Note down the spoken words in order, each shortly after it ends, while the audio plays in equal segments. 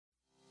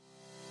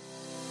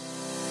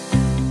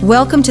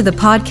Welcome to the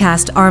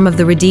podcast arm of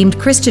the Redeemed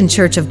Christian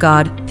Church of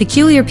God,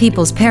 Peculiar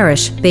People's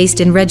Parish,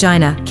 based in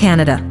Regina,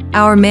 Canada.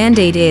 Our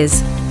mandate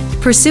is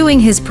pursuing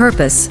His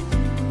purpose,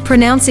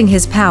 pronouncing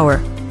His power,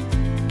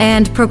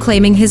 and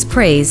proclaiming His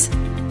praise.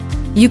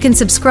 You can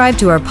subscribe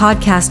to our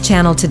podcast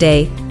channel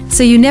today,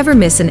 so you never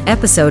miss an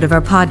episode of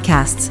our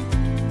podcasts.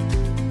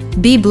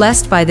 Be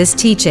blessed by this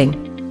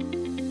teaching.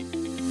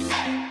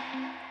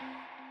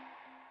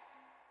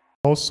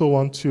 I also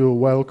want to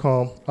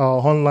welcome our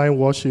online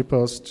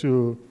worshipers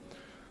to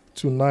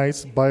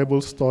tonight's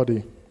Bible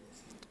study.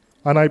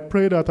 And I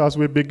pray that as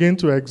we begin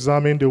to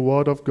examine the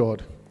Word of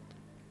God,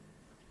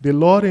 the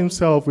Lord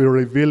Himself will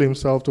reveal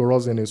Himself to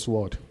us in His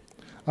Word.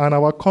 And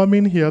our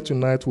coming here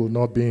tonight will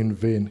not be in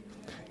vain,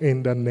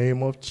 in the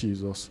name of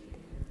Jesus.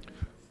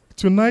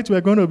 Tonight we're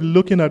going to be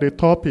looking at a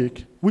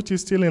topic which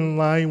is still in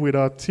line with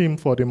our theme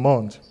for the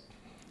month.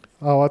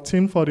 Our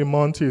theme for the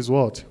month is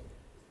what?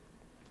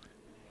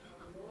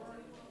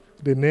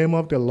 The name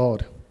of the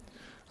Lord.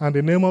 And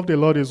the name of the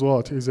Lord is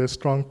what? Is a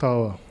strong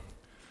tower.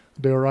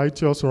 The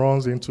righteous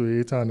runs into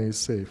it and is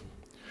safe.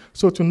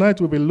 So tonight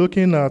we'll be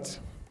looking at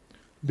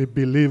the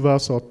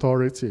believer's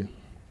authority.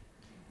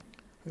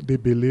 The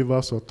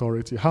believer's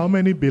authority. How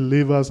many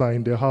believers are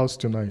in the house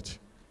tonight?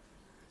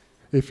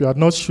 If you are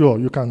not sure,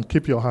 you can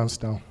keep your hands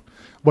down.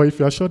 But if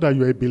you are sure that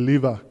you're a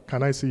believer,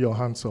 can I see your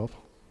hands up?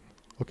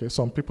 Okay,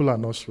 some people are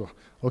not sure.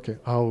 Okay,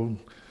 I'll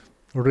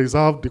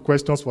reserve the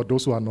questions for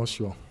those who are not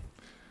sure.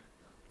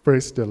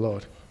 Praise the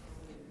Lord.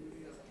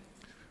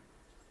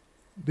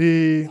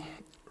 The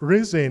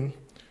reason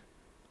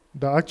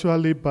that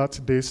actually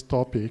birthed this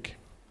topic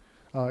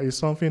is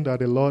something that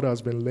the Lord has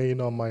been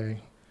laying on my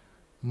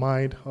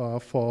mind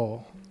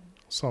for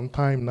some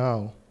time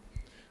now.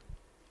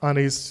 And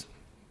it's,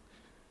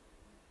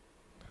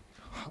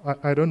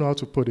 I don't know how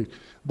to put it,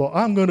 but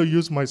I'm going to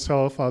use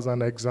myself as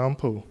an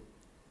example.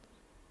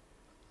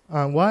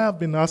 And why I've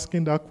been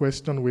asking that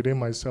question within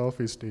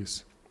myself is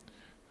this.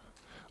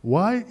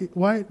 Why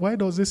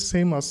does it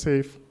seem as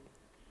if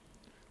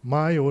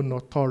my own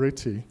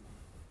authority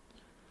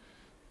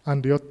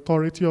and the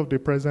authority of the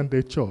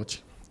present-day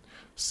church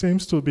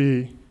seems to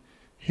be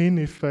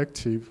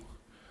ineffective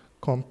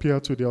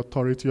compared to the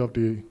authority of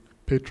the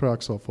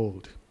patriarchs of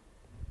old?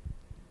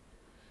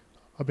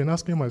 I've been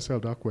asking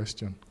myself that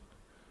question.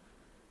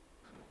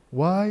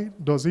 Why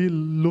does it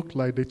look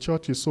like the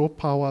church is so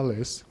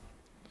powerless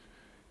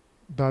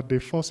that the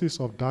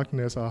forces of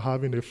darkness are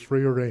having a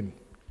free reign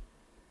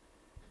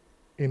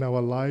in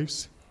our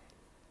lives,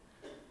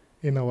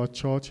 in our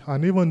church,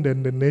 and even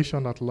in the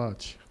nation at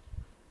large?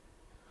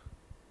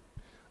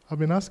 I've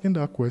been asking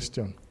that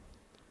question.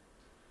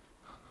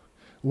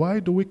 Why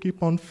do we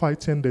keep on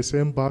fighting the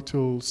same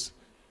battles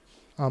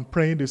and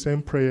praying the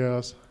same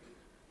prayers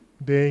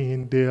day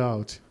in, day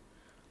out,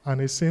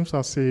 and it seems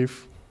as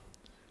if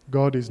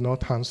God is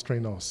not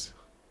answering us?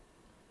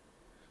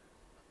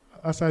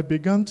 As I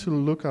began to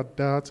look at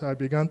that, I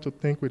began to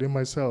think within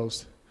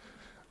myself,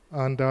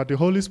 and the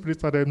Holy Spirit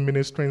started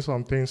ministering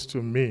some things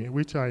to me,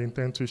 which I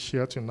intend to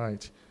share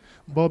tonight.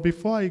 But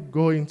before I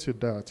go into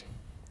that,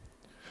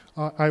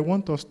 I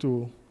want us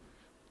to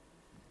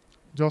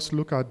just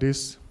look at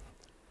this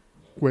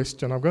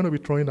question. I'm going to be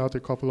throwing out a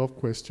couple of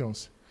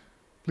questions.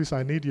 Please,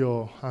 I need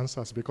your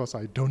answers because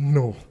I don't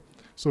know.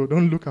 So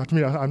don't look at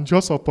me. I'm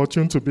just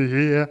opportune to be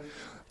here,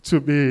 to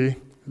be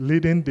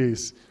leading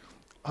this.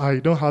 I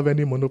don't have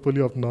any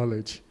monopoly of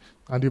knowledge.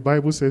 And the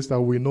Bible says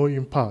that we know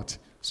in part,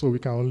 so we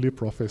can only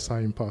prophesy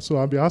in part. So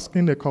I'll be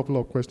asking a couple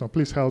of questions.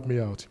 Please help me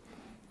out.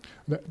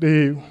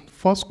 The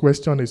first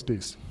question is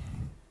this.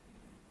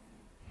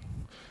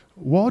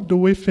 What do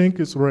we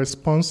think is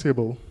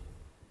responsible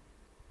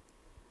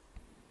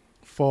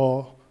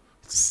for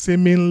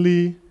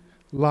seemingly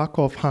lack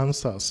of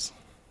answers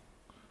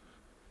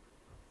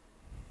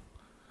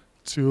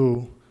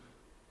to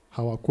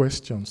our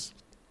questions,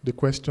 the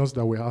questions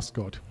that we ask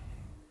God,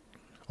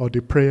 or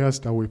the prayers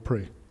that we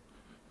pray?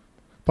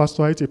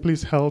 Pastor Iti,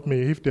 please help me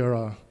if there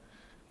are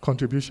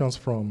contributions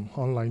from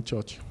online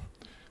church.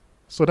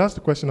 So that's the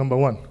question number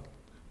one.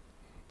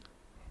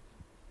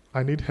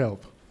 I need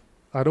help.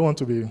 I don't want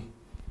to be,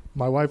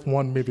 my wife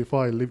warned me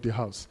before I leave the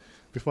house.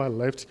 Before I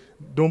left,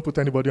 don't put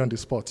anybody on the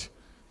spot.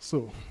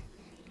 So,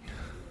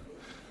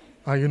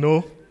 and you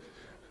know,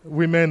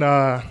 women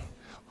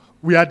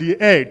we are the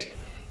head,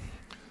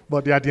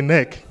 but they are the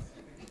neck.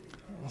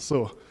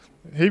 So,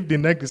 if the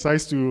neck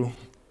decides to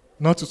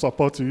not to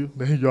support you,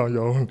 then you're on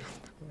your own.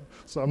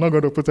 So I'm not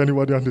going to put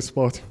anybody on the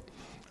spot.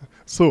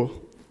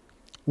 So,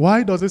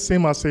 why does it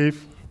seem as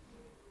if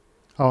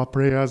our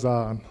prayers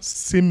are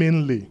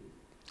seemingly,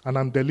 and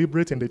I'm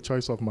deliberate in the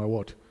choice of my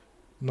word,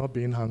 not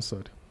being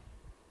answered?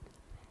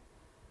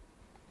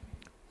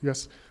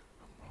 Yes,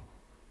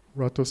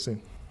 Ratosin.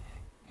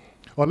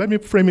 Or let me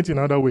frame it in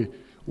another way.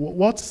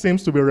 What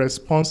seems to be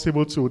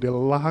responsible to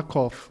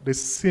the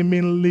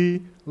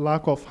seemingly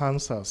lack of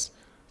answers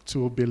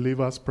to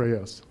believers'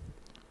 prayers?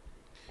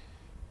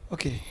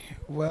 Okay,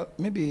 well,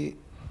 maybe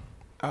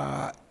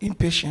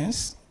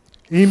impatience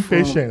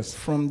Impatience.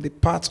 From the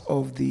part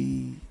of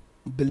the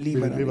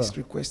believer that is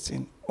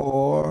requesting,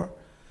 or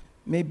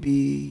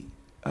maybe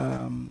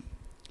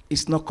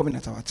it's not coming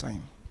at our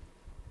time.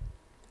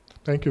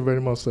 Thank you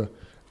very much, sir.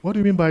 What do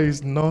you mean by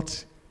it's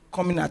not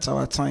Coming at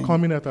our time.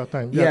 coming at our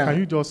time? Yeah. Can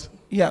you just...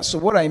 Yeah, so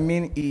what I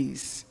mean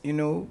is,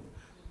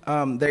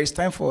 there is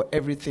time for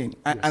everything.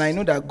 And I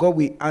know that God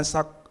will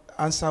answer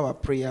our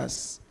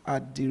prayers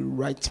at the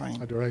right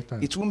time. At the right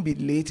time. It won't be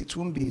late, it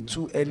won't be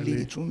too early,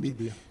 it won't be...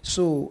 Yeah.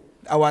 So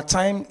our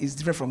time is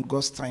different from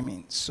God's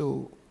timing.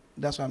 So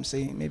that's what I'm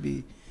saying.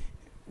 Maybe...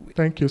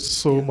 Thank you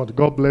so much.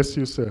 God bless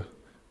you, sir.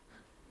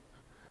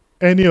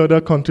 Any other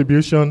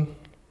contribution?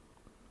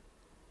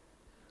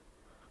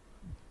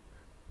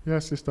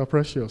 Yes, Sister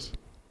Precious.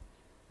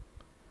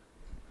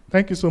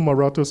 Thank you so much,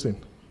 Ratosin.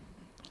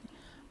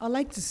 I'd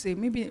like to say,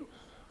 maybe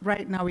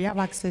right now we have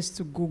access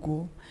to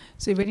Google.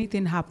 So if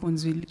anything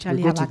happens, we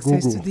literally go have to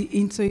access Google. to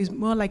the so it's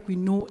more like we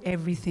know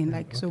everything.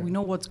 So okay. we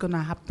know what's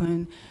gonna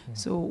happen.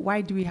 So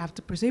why do we have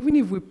to pray? So even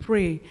if we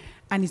pray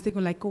and it's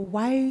taking like, oh,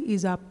 why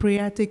is our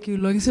prayer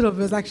taking long? Instead of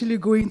us actually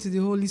going to the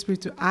Holy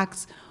Spirit to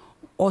ask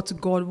or to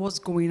God what's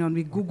going on,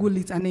 we Google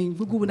it, and then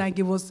Google will now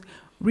give us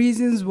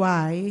reasons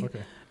why.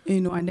 Okay.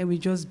 And then we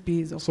just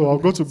base off. So I'll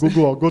go to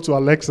Google, I'll go to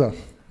Alexa.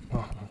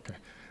 Oh, okay.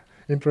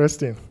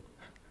 Interesting.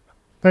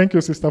 Thank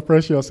you, Sister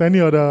Precious. Any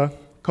other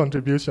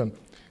contribution?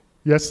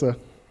 Yes, sir.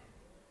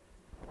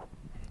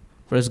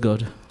 Praise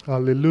God.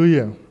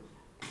 Hallelujah.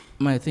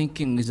 My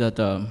thinking is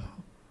that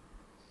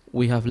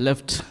we have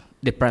left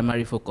the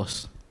primary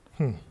focus.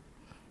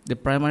 The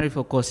primary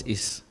focus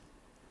is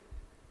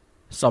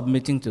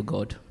submitting to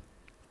God,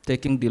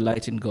 taking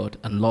delight in God,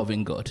 and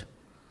loving God.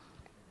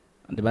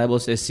 And the Bible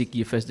says, seek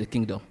ye first the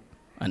kingdom,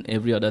 and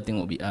every other thing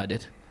will be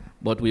added.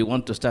 But we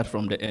want to start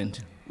from the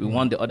end. We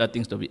want the other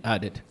things to be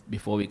added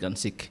before we can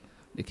seek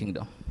the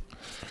kingdom.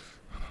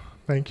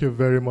 Thank you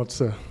very much,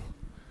 sir.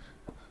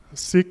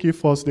 Seek ye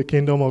first the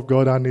kingdom of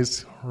God and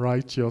his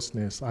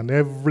righteousness, and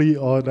every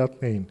other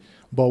thing.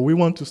 But we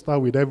want to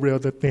start with every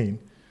other thing,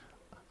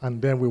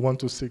 and then we want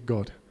to seek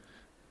God.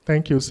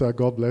 Thank you, sir.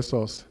 God bless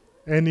us.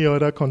 Any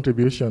other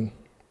contribution?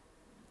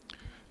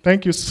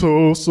 Thank you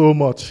so, so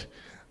much.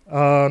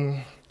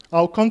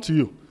 I'll come to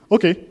you.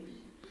 Okay.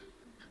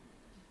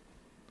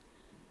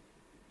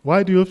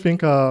 Why do you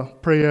think our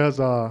prayers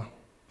are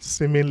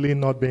seemingly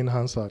not being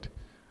answered?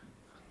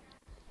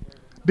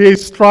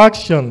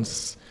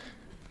 Distractions.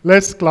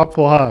 Let's clap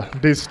for her.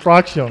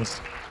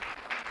 Distractions.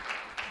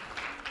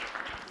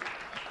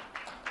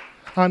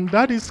 And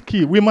that is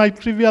key. We might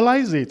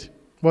trivialize it,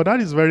 but that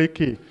is very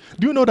key.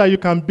 Do you know that you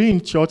can be in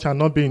church and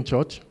not be in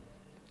church?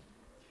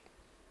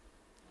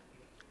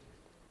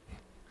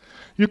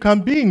 You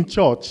can be in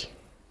church,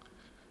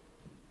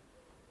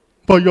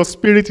 but your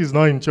spirit is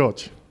not in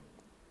church.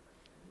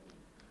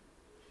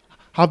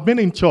 I've been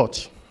in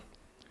church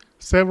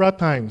several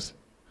times,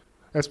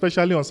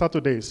 especially on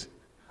Saturdays,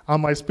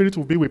 and my spirit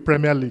will be with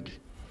Premier League.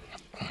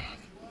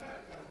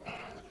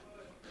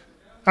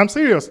 I'm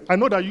serious. I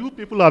know that you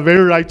people are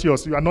very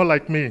righteous. You are not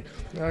like me.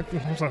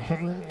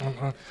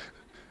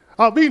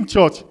 I'll be in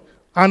church,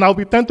 and I'll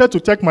be tempted to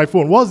check my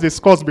phone. What's the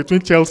scores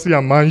between Chelsea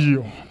and Man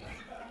U?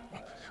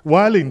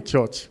 While in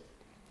church.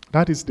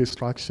 That is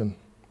distraction.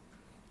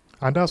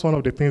 And that's one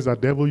of the things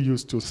that the devil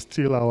used to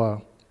steal our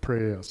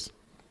prayers.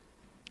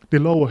 The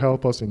Lord will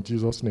help us in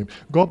Jesus' name.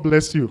 God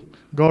bless you.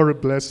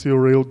 God bless you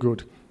real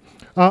good.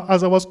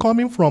 As I was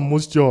coming from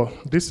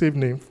Musjo this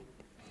evening,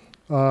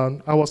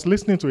 I was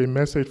listening to a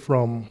message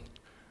from,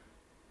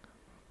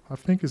 I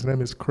think his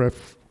name is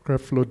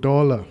Creflo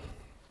Dollar,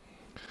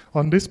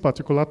 on this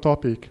particular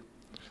topic.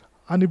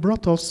 And he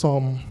brought us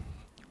some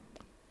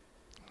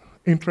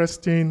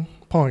interesting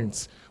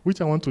points, which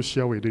I want to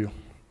share with you.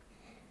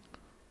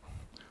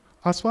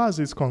 As far as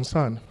it's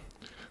concerned,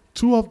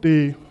 two of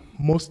the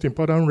most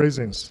important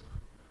reasons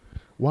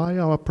why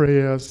our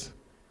prayers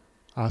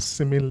are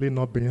seemingly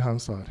not being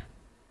answered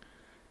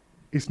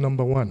is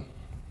number one,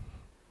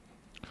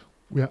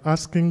 we are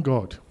asking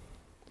God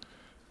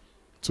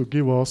to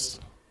give us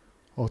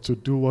or to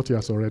do what he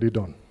has already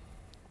done.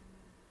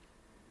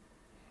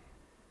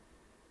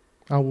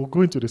 I will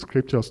go into the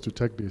scriptures to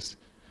check this.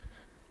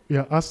 We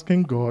are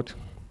asking God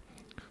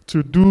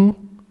to do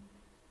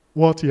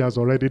what he has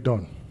already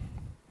done.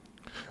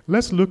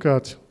 Let's look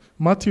at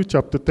Matthew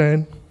chapter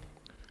 10,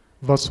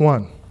 verse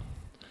 1.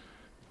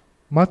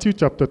 Matthew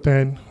chapter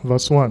 10,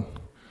 verse 1.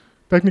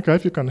 Technica,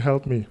 if you can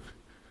help me.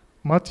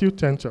 Matthew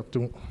 10,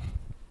 chapter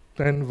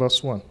 10,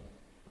 verse 1.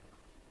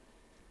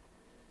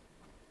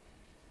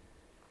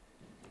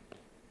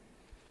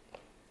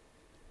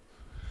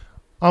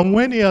 And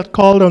when he had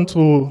called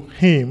unto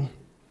him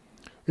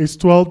his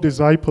 12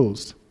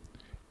 disciples,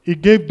 he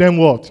gave them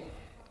what?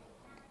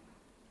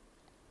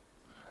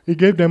 He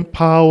gave them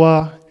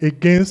power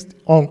against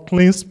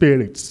unclean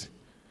spirits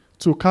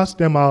to cast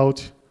them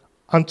out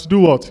and to do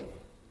what?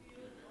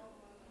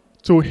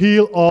 To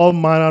heal all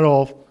manner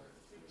of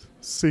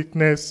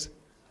sickness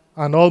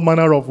and all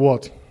manner of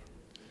what?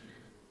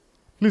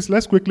 Please,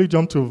 let's quickly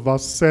jump to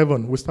verse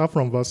 7. We start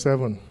from verse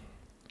 7.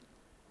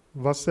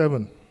 Verse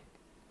 7.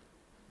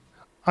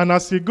 And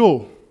as ye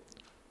go,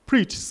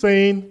 preach,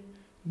 saying,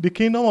 The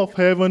kingdom of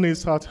heaven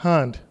is at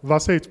hand.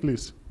 Verse 8,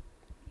 please.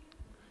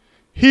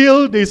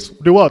 Heal this,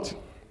 the what?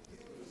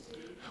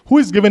 Who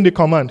is giving the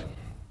command?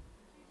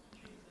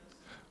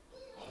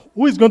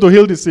 Who is going to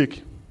heal the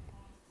sick?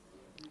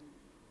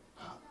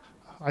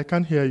 I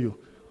can't hear you.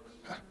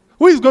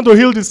 Who is going to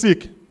heal the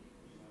sick?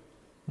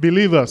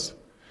 Believers.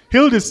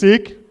 Heal the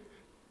sick,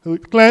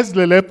 cleanse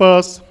the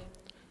lepers,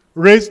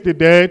 raise the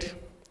dead,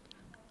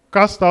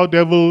 cast out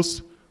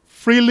devils.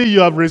 Freely you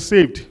have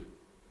received,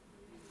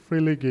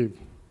 freely give.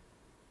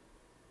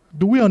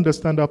 Do we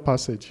understand that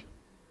passage?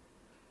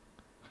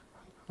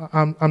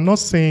 I'm not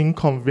saying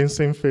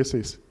convincing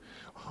faces.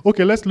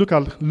 Okay, let's look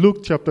at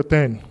Luke chapter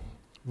 10,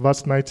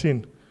 verse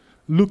 19.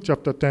 Luke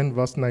chapter 10,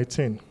 verse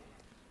 19.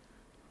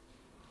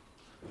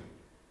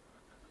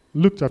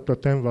 Luke chapter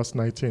 10, verse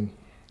 19.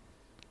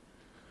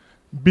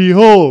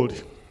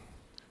 Behold,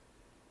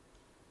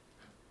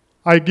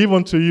 I give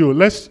unto you.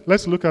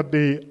 Let's look at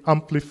the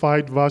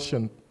amplified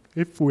version,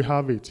 if we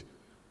have it.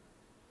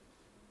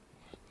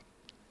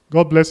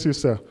 God bless you,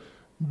 sir.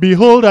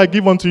 Behold, I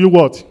give unto you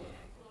what?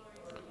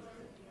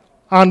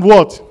 And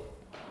what?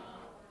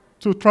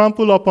 To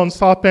trample upon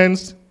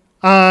serpents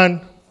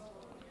and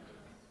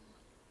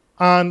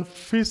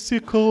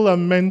physical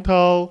and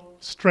mental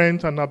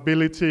strength and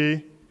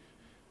ability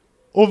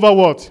over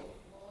what?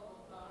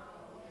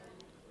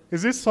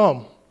 Is this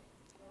some?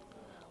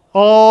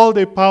 All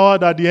the power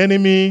that the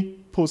enemy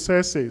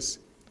possesses,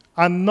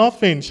 and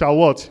nothing shall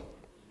what?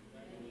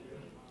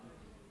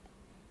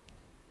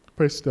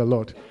 Praise the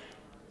Lord.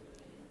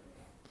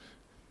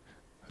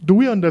 Do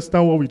we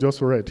understand what we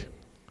just read?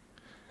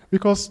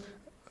 Because,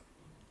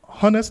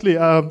 honestly,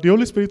 the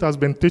Holy Spirit has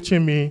been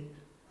teaching me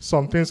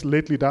some things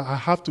lately that I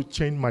have to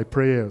change my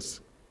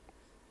prayers.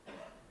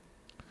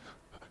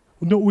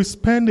 You know, we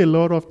spend a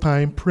lot of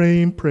time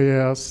praying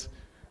prayers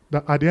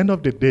that at the end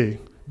of the day,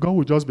 God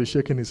will just be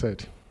shaking his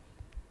head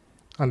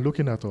and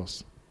looking at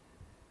us.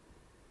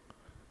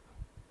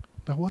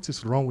 Now, what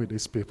is wrong with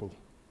these people?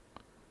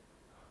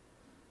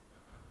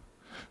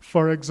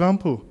 For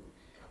example,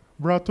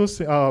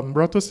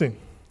 Bratosin,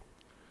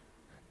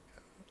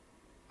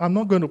 I'm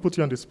not going to put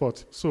you on the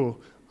spot, so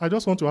I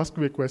just want to ask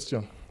you a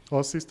question.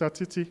 Or Sister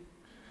Titi,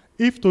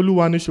 if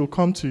Toluwani should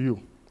come to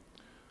you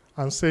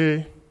and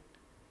say,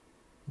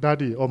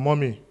 Daddy or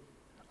Mommy,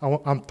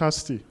 I'm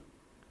thirsty,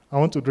 I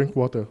want to drink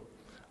water,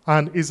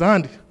 and his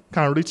hand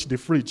can reach the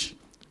fridge.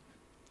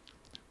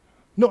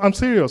 No, I'm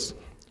serious.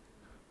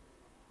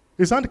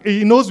 His hand,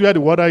 he knows where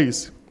the water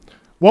is.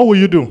 What will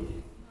you do?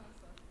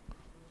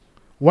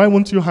 Why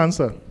won't you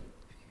answer?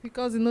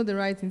 Because you know the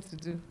right thing to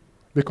do.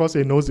 Because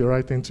he knows the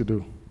right thing to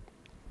do.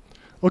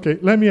 Okay,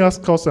 let me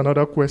ask us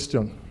another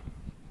question.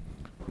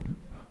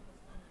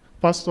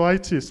 Pastor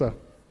IT, sir,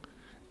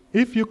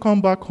 if you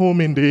come back home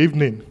in the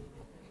evening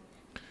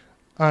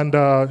and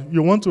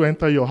you want to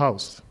enter your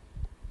house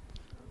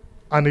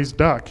and it's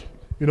dark,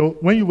 you know,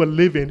 when you were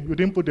leaving, you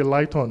didn't put the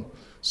light on.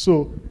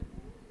 So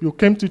you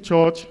came to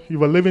church, you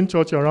were leaving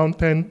church around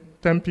 10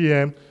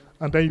 p.m.,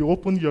 and then you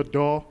opened your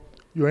door,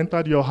 you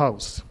entered your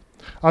house.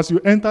 As you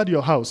entered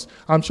your house,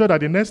 I'm sure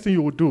that the next thing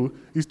you would do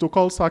is to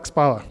call Sachs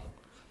Power.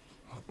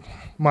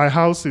 My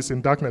house is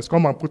in darkness,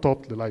 come and put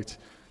up the light.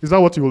 Is that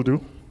what you will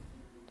do?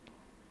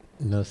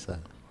 No, sir.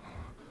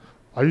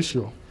 Are you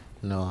sure?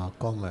 No, I'll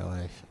call my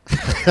wife.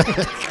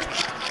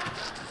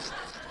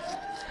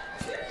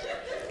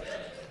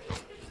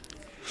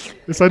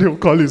 He said he will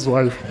call his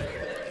wife.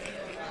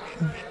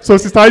 So,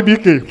 Sister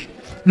IBK,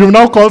 you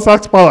now call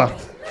Sachs Power.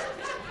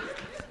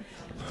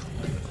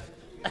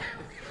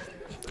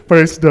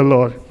 Praise the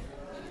Lord.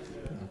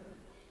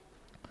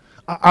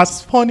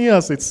 As funny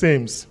as it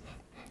seems,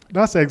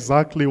 that's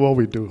exactly what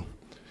we do.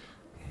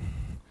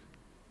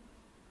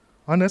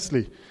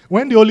 Honestly,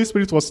 when the Holy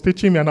Spirit was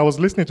teaching me and I was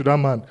listening to that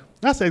man,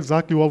 that's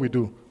exactly what we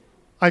do.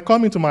 I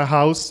come into my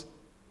house,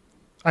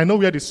 I know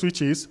where the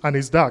switch is, and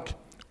it's dark.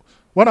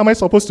 What am I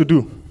supposed to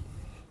do?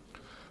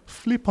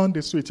 Flip on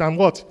the switch, and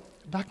what?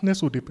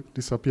 Darkness will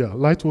disappear,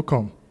 light will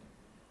come.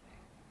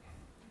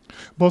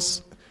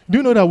 But do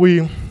you know that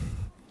we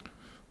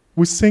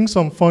sing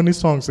some funny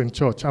songs in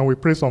church and we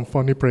pray some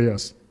funny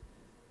prayers?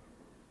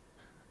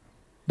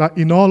 That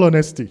in all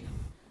honesty,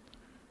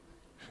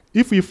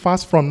 if we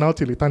fast from now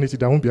till eternity,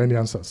 there won't be any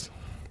answers.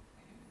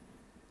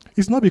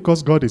 It's not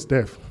because God is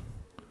deaf.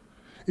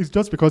 It's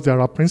just because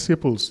there are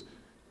principles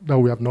that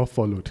we have not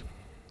followed.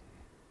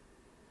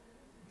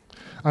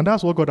 And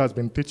that's what God has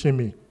been teaching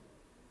me.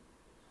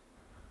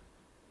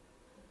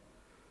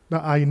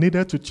 That I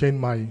needed to change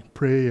my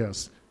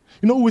prayers.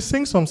 You know, we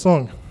sing some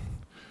song.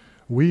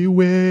 We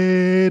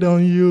wait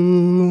on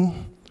you.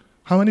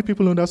 How many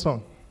people know that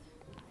song?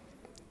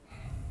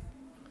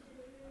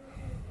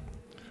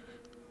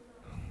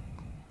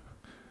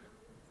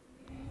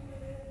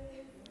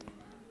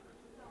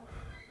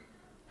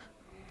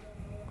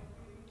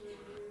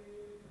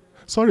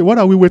 Sorry, what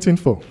are we waiting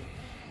for?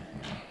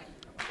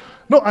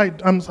 No,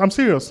 I'm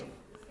serious.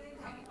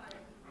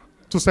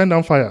 To send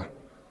down fire.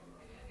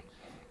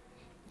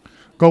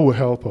 God will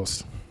help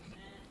us.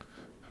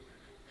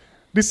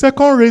 The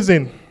second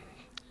reason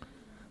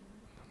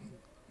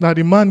that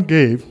the man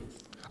gave,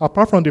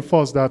 apart from the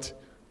first that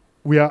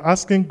we are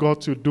asking God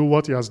to do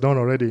what he has done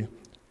already,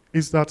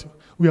 is that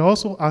we are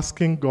also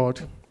asking God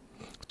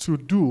to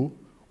do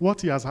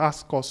what he has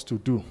asked us to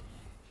do.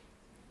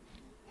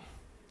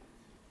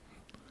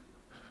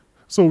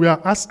 So we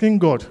are asking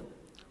God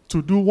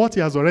to do what he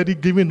has already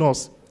given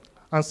us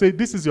and say,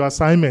 this is your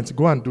assignment,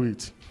 go and do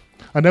it.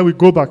 And then we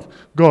go back,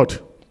 God,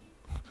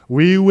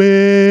 we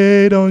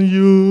wait on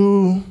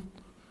you.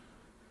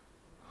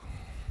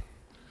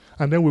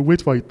 And then we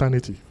wait for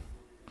eternity.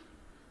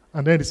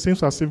 And then it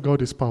seems as if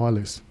God is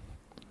powerless.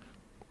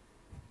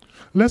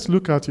 Let's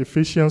look at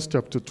Ephesians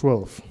chapter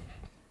 12.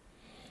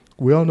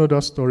 We all know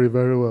that story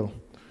very well.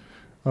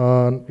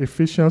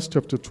 Ephesians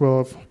chapter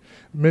 12,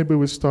 maybe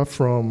we start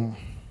from...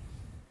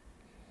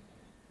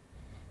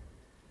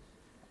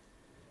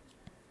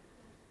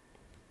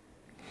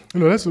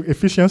 let's look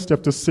Ephesians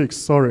chapter 6,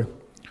 sorry.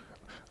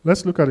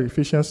 Let's look at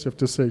Ephesians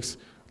chapter 6.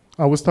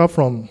 I will start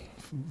from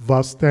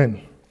verse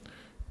 10.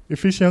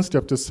 Ephesians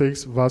chapter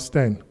 6, verse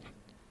 10.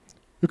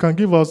 You can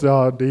give us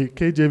the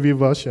KJV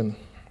version.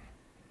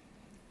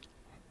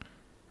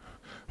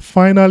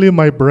 Finally,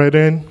 my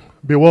brethren,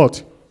 be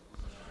what?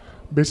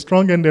 Be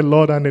strong in the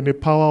Lord and in the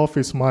power of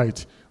his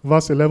might.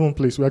 Verse 11,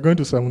 please. We are going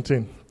to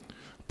 17.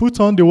 Put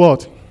on the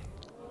what?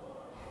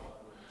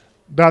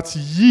 That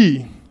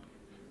ye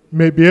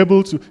may be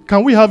able to...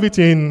 Can we have it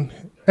in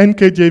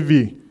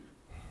NKJV?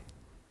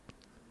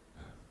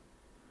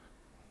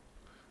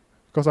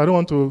 Because I don't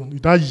want to...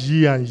 That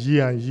ye and ye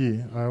and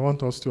ye. I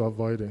want us to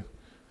avoid it.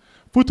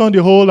 Put on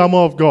the whole armor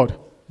of God,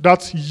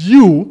 that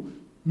you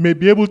may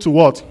be able to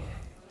what?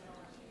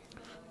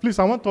 Please,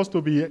 I want us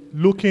to be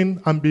looking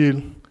and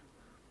be...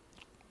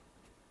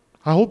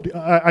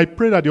 I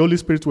pray that the Holy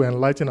Spirit will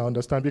enlighten our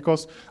understanding,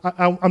 because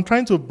I'm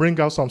trying to bring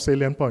out some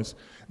salient points.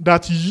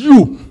 That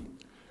you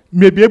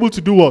may be able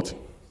to do what?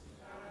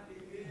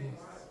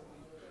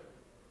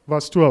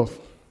 Verse 12.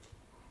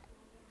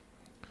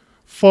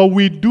 For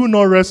we do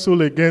not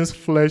wrestle against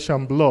flesh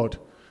and blood,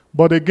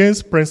 but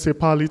against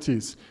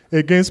principalities,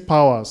 against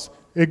powers,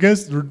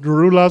 against the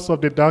rulers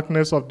of the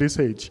darkness of this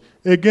age,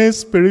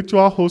 against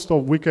spiritual hosts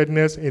of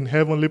wickedness in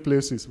heavenly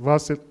places.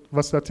 Verse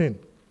 13.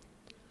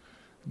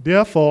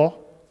 Therefore,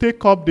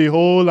 take up the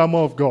whole armor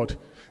of God,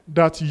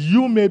 that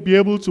you may be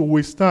able to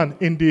withstand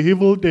in the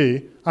evil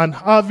day, and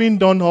having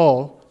done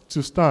all,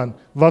 to stand.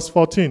 Verse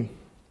 14.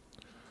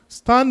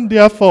 Stand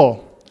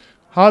therefore,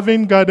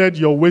 having guarded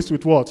your waist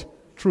with what?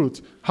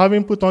 Truth.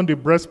 Having put on the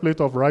breastplate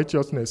of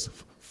righteousness.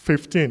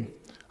 15.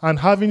 And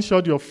having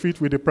shod your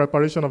feet with the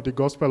preparation of the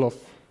gospel of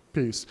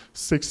peace.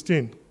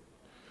 16.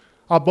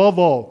 Above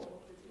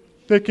all,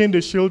 taking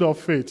the shield of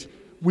faith,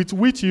 with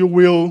which you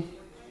will...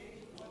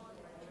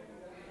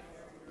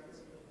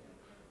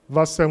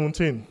 Verse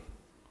 17.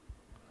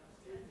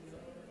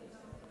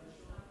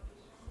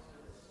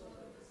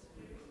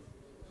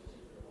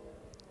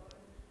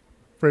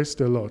 Praise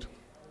the Lord.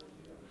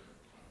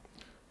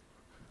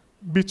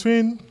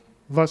 Between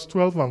verse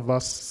 12 and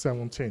verse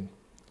 17,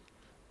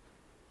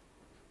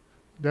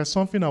 there's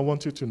something I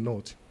want you to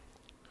note.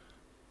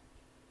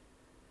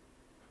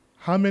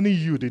 How many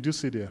you did you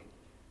see there?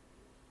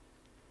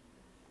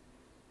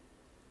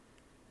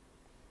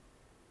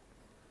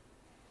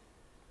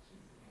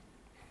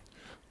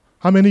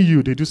 How many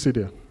you did you see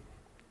there?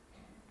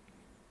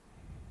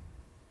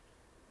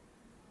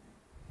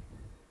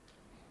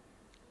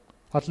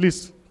 At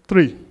least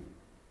 3.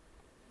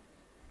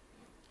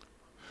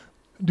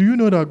 Do you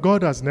know that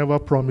God has never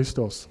promised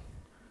us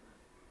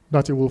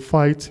that he will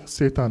fight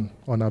Satan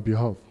on our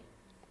behalf?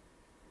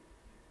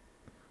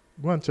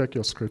 Go and check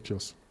your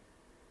scriptures.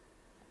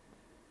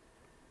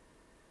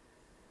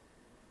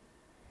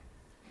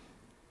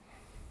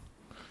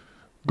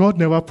 God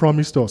never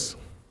promised us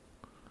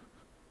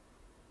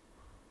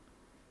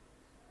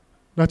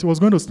that he was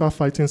going to start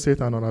fighting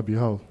Satan on our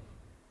behalf.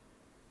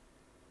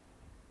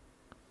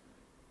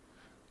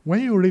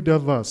 When you read that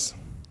verse,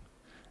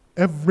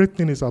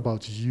 everything is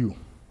about you.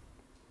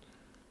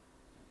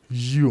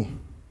 You.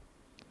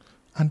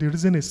 And the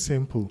reason is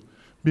simple.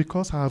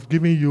 Because I have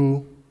given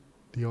you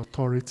the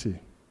authority.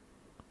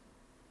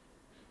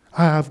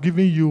 I have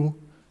given you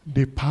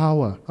the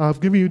power. I have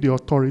given you the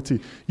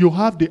authority. You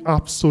have the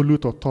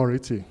absolute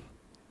authority.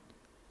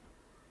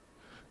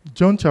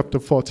 John chapter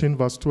 14,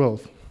 verse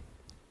 12,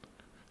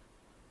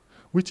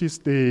 which is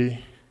the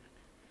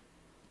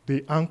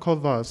anchor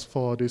verse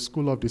for the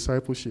School of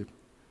Discipleship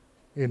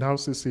in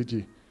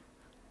RCCG.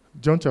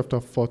 John chapter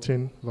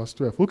 14, verse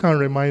 12. Who can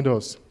remind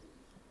us?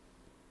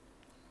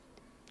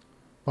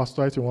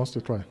 Pastor Iti wants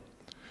to try.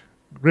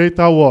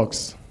 Greater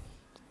works.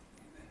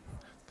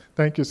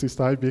 Thank you,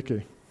 Sister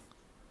IBK.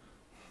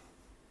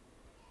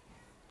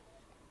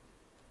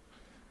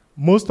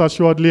 Most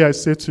assuredly I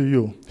say to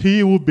you, he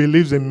who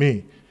believes in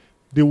me,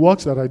 the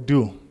works that I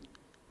do,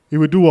 he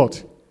will do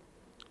what?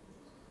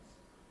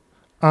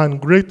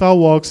 And greater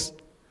works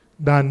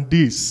than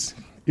this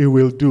he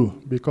will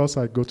do, because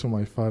I go to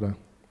my Father.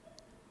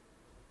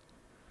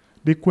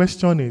 The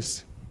question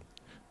is,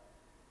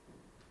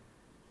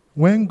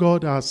 when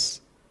God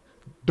has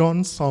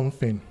done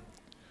something,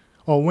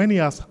 or when he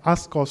has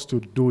asked us to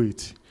do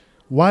it,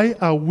 why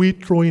are we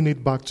throwing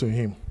it back to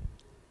him?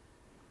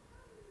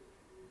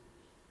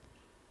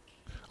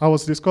 I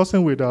was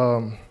discussing with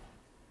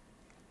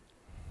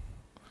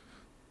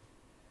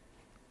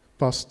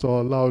Pastor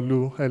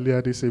Laulu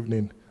earlier this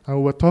evening, and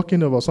we were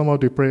talking about some of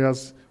the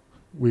prayers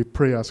we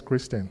pray as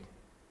Christians,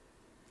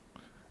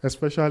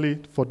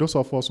 especially for those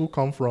of us who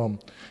come from,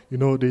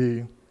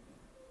 the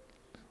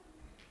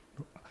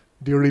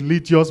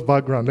religious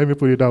background, let me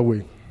put it that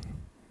way.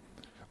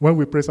 When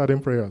we pray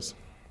certain prayers,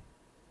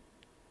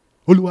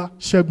 Oluwa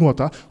ṣẹ́gun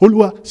ọ̀tá,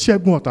 Oluwa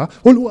ṣẹ́gun ọ̀tá,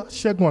 Oluwa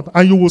ṣẹ́gun ọ̀tá,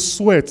 and you will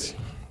sweat,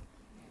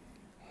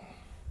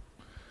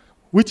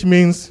 which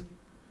means,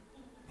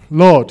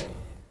 Lord,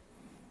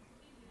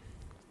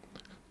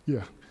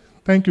 yeah,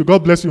 thank you,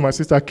 God bless you, my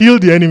sister, kill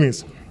the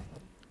enemies.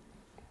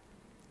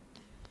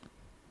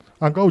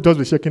 And God will just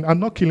be shaking, I'm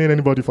not killing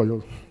anybody for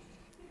you.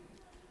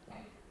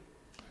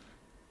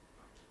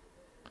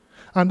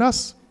 And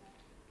that's,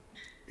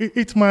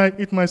 it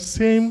might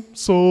seem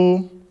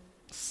so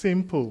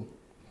simple.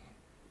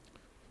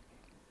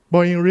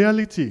 But in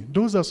reality,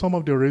 those are some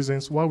of the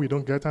reasons why we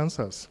don't get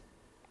answers.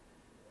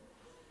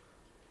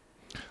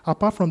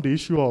 Apart from the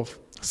issue of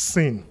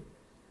sin,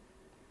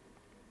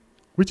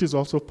 which is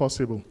also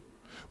possible.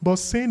 But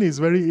sin is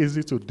very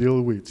easy to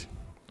deal with.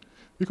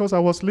 Because I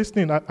was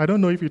listening, I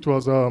don't know if it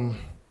was one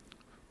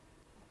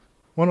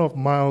of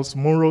Miles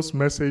Monroe's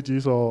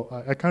messages, or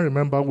I can't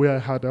remember where I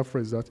heard that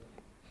phrase, that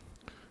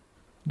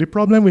the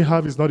problem we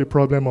have is not the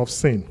problem of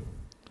sin.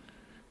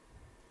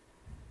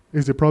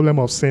 It's the problem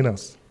of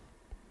sinners.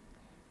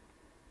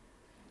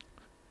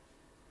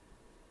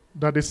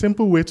 That the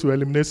simple way to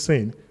eliminate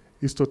sin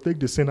is to take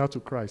the sinner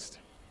to Christ.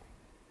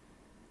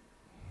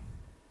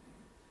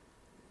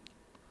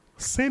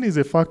 Sin is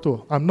a factor.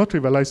 I'm not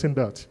trivializing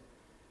that.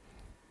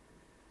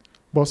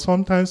 But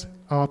sometimes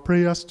our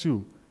prayers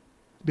too,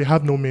 they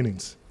have no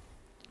meanings.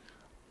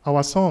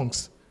 Our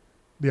songs,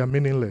 they are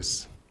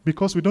meaningless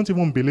because we don't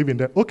even believe in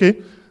them.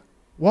 Okay,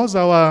 what's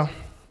our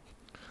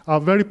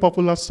very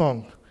popular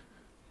song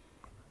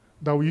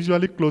that we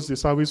usually close the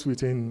service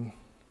with in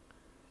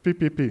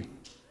PPP?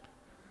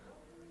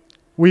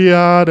 We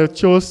are the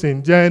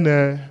chosen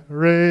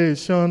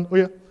generation. Oh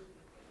yeah,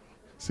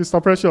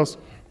 Sister Precious.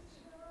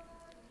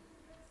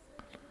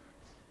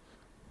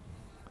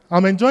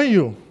 I'm enjoying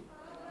you.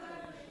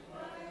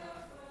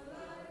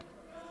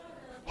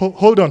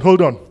 Hold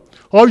on.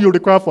 All you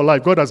require for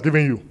life, God has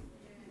given you.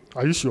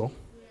 Are you sure?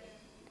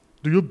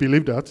 Do you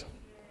believe that?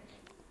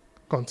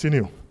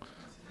 Continue.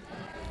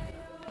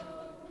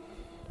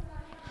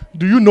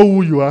 Do you know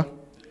who you are?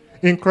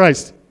 In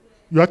Christ,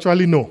 you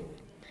actually know.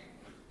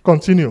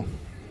 Continue.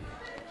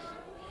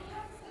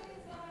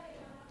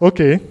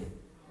 Okay.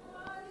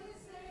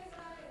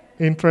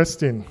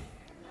 Interesting.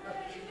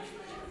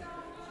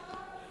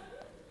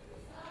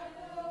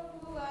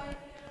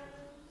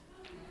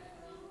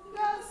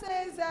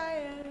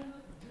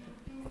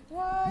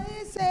 What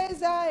he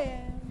says I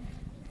am,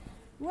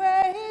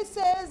 where he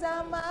says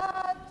I'm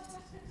at,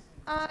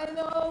 I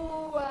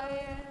know who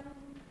I am.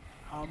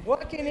 I'm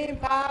walking in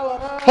power.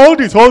 Hold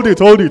it.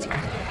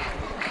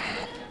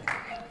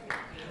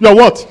 You're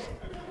what?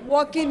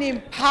 Walking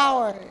in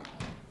power.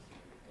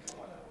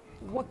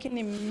 Walking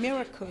in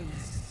miracles.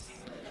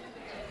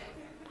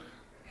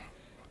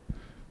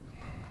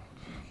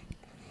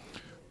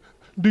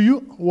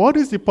 What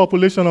is the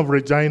population of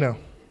Regina?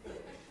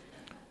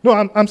 No,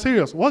 I'm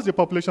serious. What's the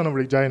population of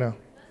Regina?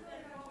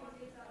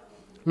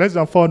 Less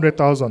than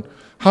 400,000.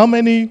 How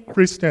many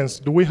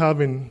Christians do we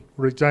have in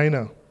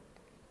Regina?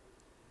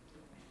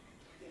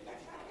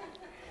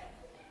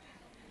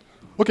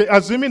 Okay,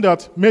 assuming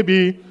that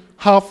maybe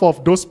half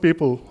of those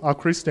people are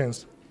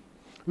Christians.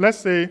 Let's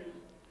say,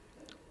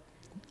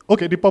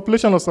 okay, the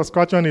population of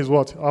Saskatchewan is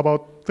what?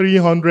 About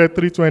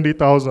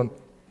 320,000.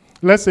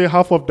 Let's say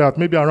half of that,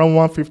 maybe around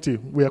 150,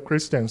 we are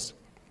Christians.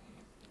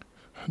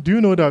 Do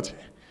you know that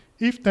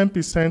if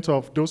 10%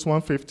 of those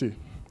 150,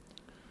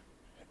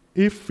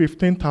 if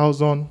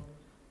 15,000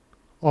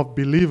 of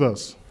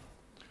believers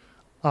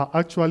are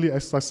actually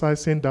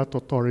exercising that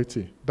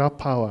authority, that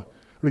power,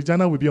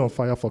 Regina will be on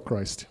fire for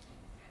Christ.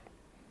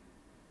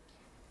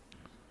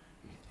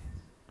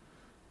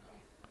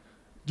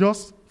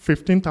 Just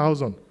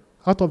 15,000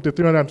 out of the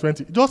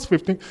 320, just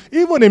 15.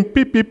 Even in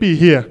PPP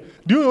here,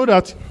 do you know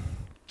that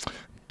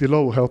the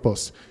Lord will help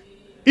us?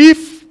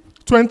 If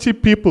 20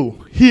 people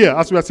here,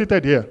 as we are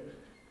seated here,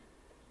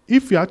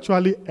 if you're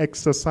actually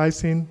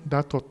exercising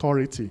that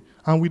authority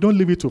and we don't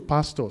leave it to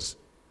pastors,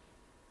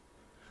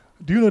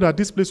 do you know that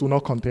this place will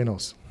not contain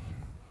us?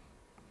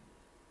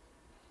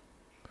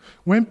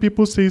 When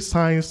people say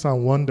signs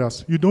and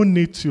wonders, you don't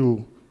need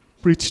to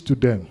preach to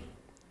them.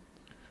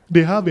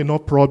 They have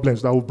enough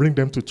problems that will bring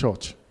them to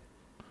church.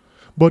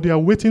 But they are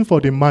waiting for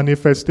the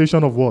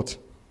manifestation of what?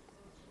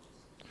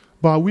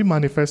 But are we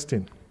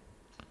manifesting?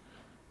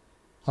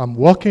 I'm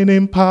walking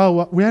in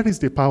power. Where is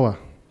the power?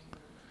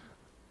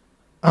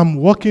 I'm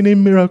walking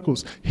in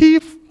miracles.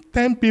 If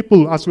 10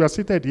 people, as we are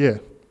seated here,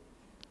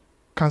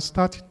 can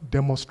start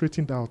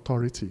demonstrating that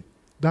authority,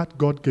 that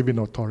God-given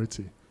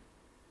authority,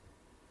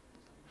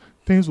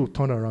 things will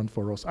turn around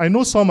for us. I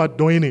know some are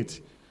doing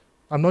it.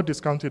 I'm not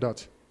discounting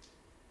that.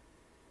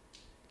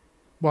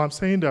 But I'm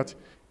saying that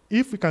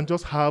if we can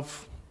just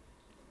have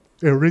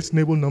a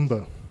reasonable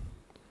number,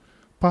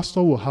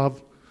 pastor will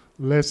have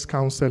less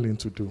counseling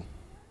to do.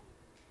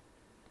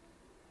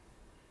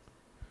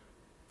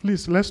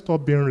 Please, let's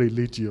stop being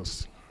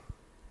religious.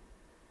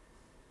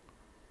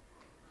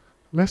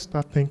 Let's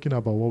start thinking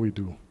about what we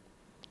do.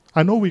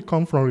 I know we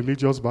come from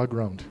religious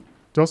background,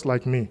 just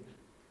like me.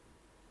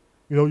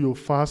 You know, you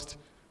fast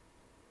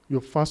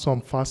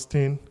some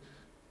fasting,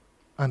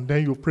 and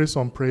then you pray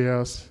some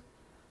prayers,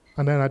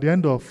 and then at the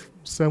end of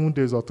 7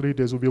 days or 3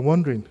 days, you'll be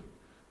wondering,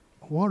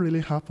 what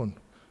really happened?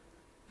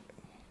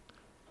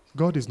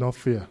 God is not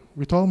fair.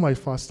 With all my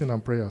fasting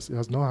and prayers, He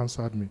has not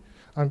answered me.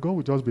 And God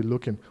will just be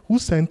looking, who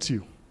sent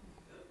you?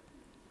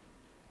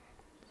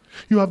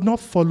 You have not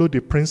followed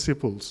the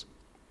principles.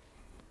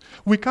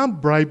 We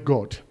can't bribe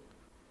God.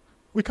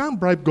 We can't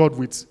bribe God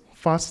with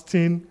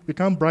fasting. We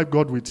can't bribe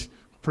God with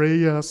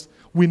prayers.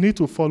 We need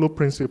to follow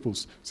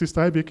principles.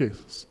 Sister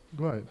Ibeke,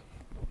 go ahead.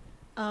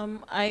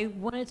 I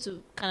wanted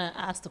to kind of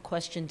ask the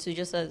question too,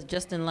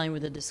 just in line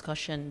with the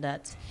discussion,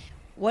 that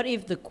what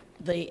if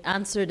the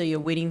answer that you're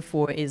waiting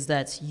for is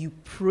that you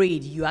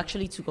prayed, you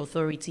actually took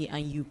authority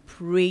and you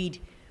prayed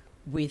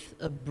with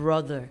a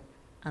brother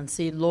and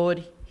say,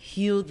 Lord,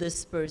 heal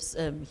this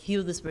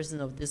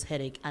person of this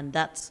headache, and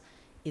that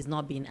is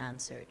not being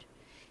answered?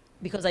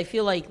 Because I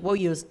feel like what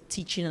you're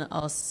teaching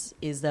us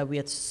is that we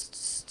are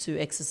to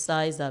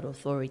exercise that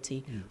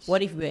authority. Yes.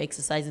 What if we're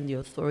exercising the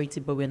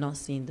authority but we're not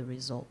seeing the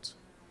result?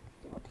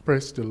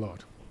 Praise the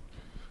Lord.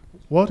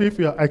 What if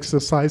we are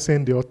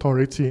exercising the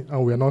authority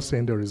and we're not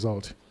seeing the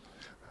result?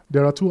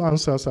 There are two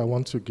answers I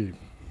want to give.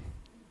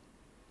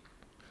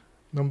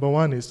 Number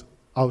one is,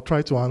 I'll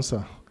try to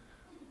answer.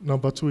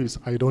 Number two is,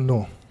 I don't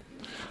know.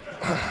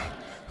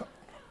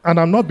 And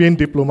I'm not being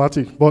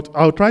diplomatic, but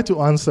I'll try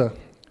to answer.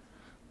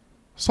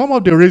 Some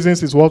of the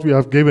reasons is what we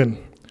have given.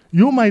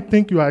 You might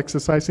think you are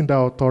exercising that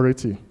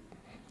authority.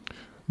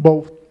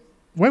 But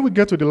when we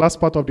get to the last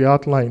part of the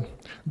outline,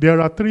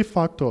 there are 3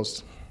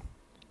 factors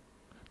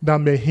that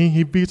may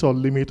inhibit or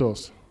limit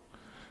us.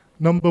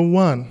 Number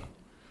one,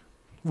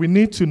 we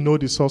need to know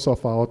the source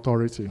of our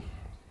authority.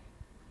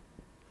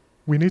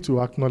 We need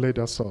to acknowledge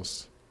that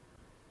source.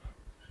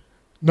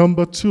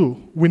 Number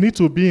two, we need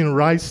to be in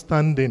right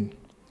standing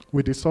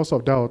with the source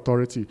of that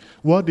authority,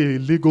 what the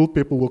legal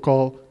people will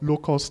call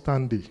local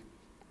standing.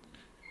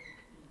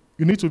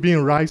 You need to be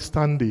in right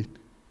standing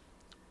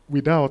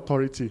with that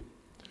authority.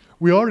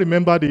 We all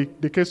remember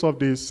the case of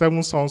the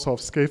 7 sons of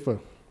Sceva.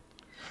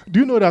 Do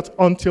you know that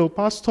until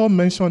Pastor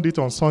mentioned it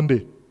on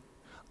Sunday,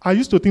 I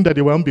used to think that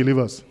they were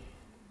unbelievers.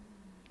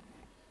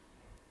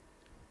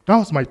 That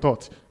was my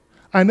thought.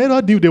 I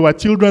never knew they were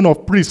children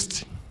of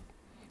priests.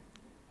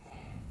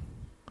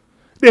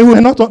 They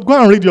were not,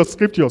 go and read your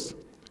scriptures.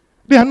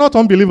 They are not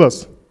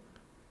unbelievers.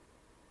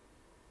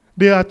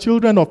 They are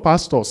children of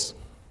pastors.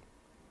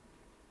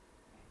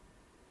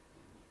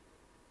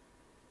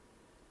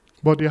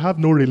 But they have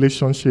no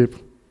relationship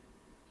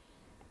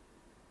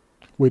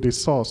with the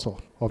source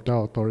of that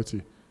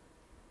authority.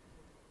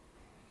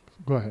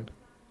 Go ahead.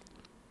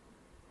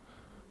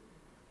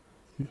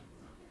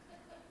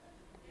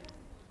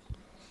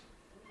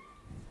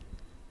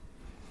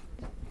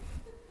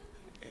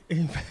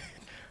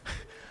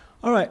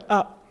 All right.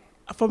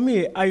 For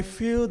me, I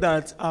feel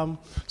that...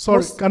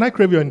 Sorry, can I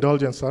crave your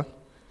indulgence, sir?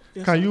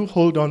 Yes, can sir. you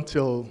hold on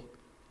till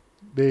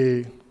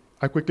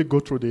I quickly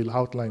go through the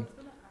outline?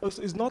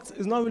 It's not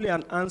really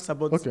an answer,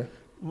 but okay.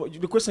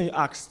 The question you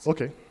asked.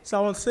 Okay. So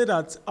I would say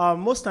that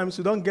most times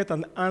we don't get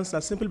an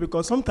answer simply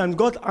because sometimes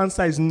God's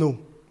answer is no.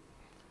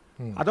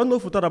 I don't know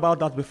if you thought about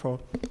that before.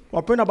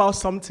 We're praying about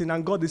something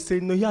and God is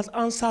saying, no, He has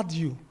answered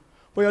you.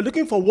 But you're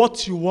looking for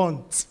what you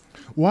want.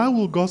 Why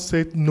will God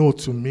say no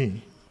to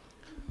me?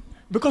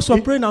 Because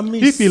we're praying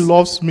amiss. If He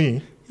loves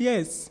me,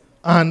 yes,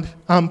 and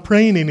I'm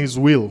praying in His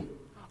will.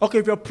 Okay,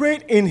 if you're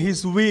praying in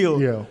His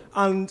will, yeah,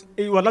 and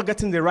we're not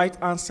getting the right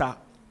answer,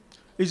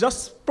 it's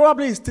just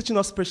probably He's teaching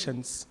us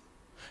patience.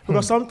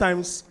 Because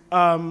sometimes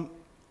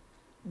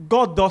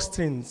God does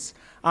things,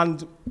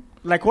 and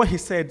like what He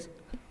said,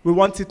 we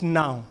want it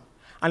now.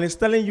 And He's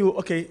telling you,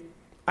 okay,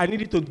 I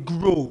need you to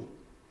grow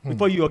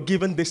before you are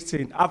given this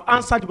thing. I've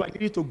answered you, but I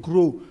need you to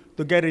grow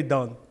to get it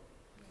done.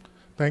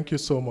 Thank you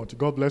so much.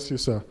 God bless you,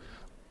 sir.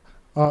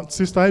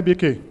 Sister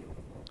Ibeke,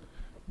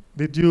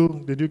 did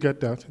you get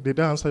that? Did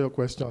I answer your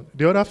question?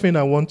 The other thing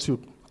I want to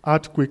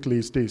add quickly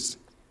is this.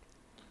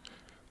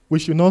 We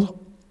should not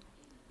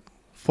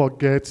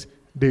forget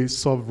the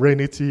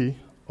sovereignty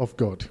of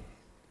God.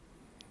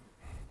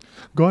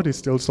 God is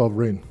still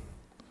sovereign.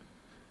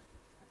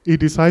 He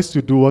decides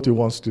to do what He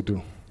wants to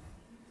do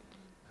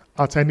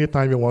at any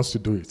time He wants to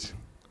do it.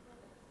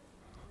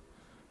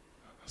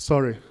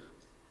 Sorry.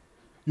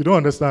 You don't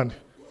understand?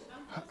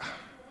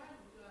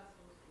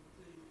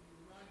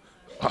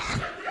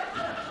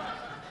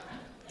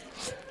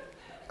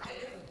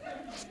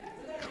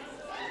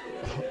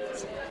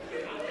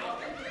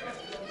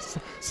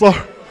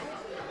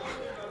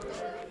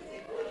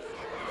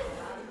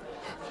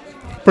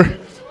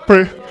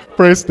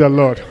 Praise the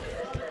Lord.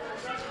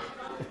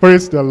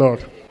 Praise the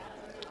Lord.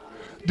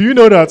 Do you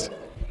know that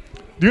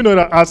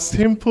as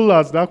simple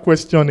as that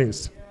question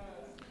is,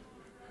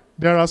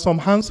 there are some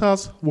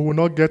answers we will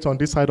not get on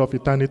this side of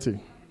eternity.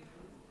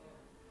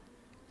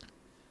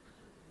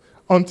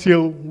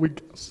 Until we...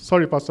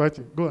 Sorry, Pastor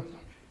Ati, go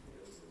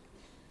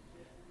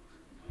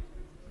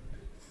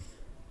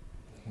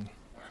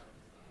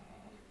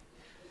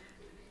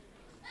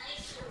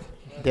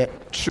ahead.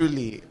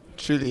 Truly,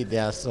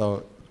 there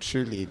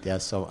are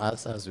some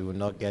answers we will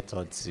not get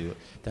onto.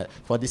 That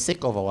for the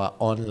sake of our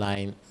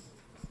online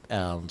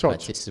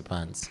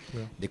participants,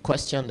 the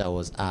question that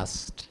was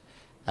asked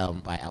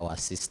by our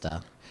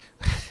sister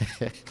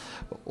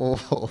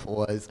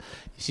was,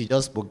 she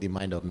just spoke the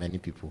mind of many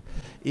people.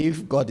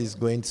 If God is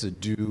going to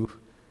do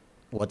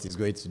what he's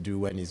going to do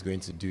when he's going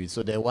to do it,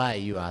 so then why are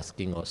you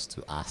asking us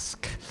to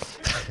ask?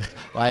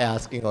 Why are you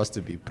asking us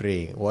to be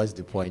praying? What's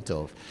the point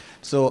of?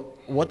 So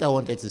what I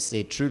wanted to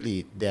say,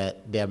 truly, there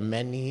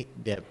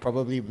are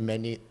probably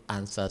many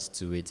answers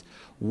to it.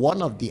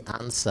 One of the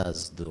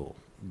answers, though,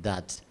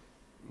 that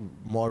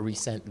more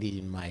recently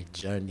in my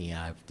journey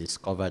I've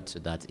discovered to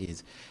that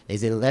is,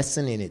 there's a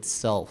lesson in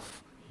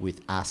itself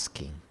with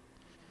asking.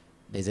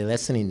 There's a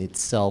lesson in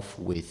itself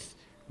with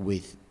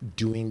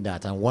doing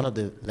that, and one of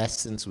the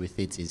lessons with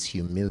it is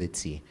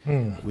humility.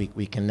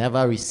 We can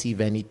never receive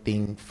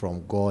anything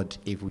from God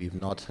if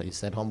we've not, he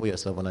said, humble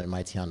yourself under the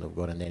mighty hand of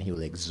God, and then he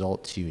will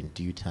exalt you in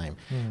due time.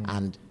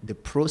 And the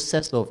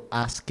process of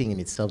asking in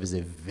itself is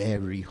a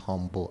very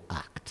humble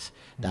act,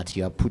 that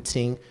you are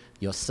putting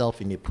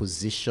yourself in a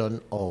position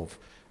of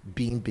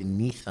being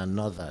beneath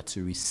another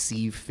to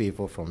receive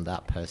favor from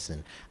that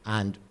person.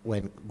 And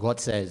when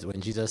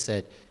Jesus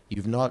said,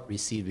 you've not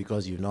received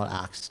because you've not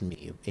asked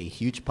me, a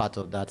huge part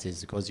of that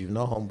is because you've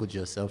not humbled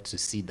yourself to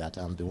see that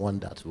I'm the one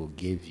that will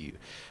give you.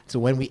 So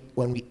when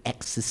we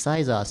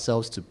exercise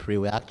ourselves to pray,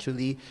 we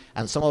actually,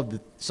 and some of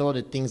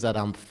the things that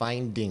I'm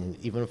finding,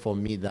 even for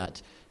me,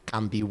 that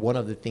can be one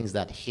of the things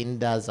that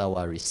hinders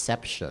our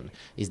reception,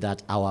 is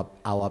that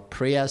our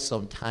prayer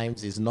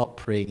sometimes is not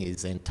praying,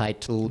 is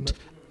entitled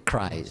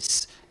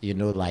cries.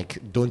 Like,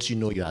 don't you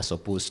know you are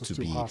supposed to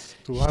be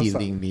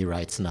healing me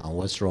right now?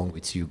 What's wrong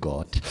with you,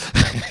 God?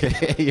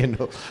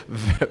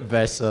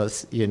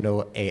 Versus,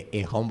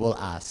 a humble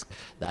ask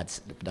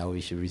that we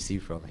should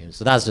receive from him.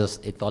 So that's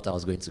just a thought I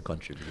was going to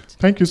contribute.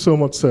 Thank you so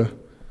much, sir.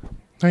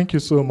 Thank you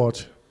so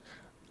much.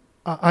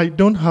 I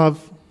don't have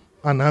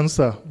an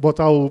answer, but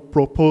I will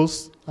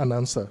propose an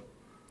answer.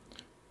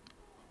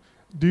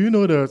 Do you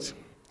know that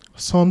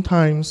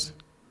sometimes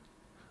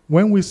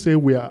when we say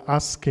we are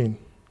asking,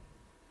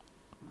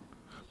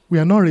 we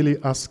are not really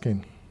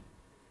asking,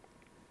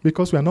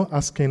 because we are not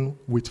asking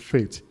with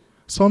faith.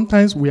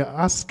 Sometimes we are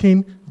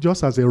asking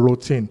just as a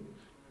routine.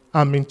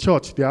 I'm in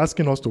church, they're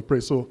asking us to pray,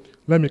 so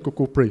let me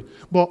go pray.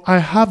 But I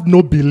have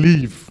no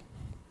belief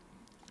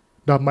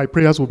that my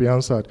prayers will be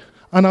answered.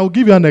 And I'll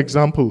give you an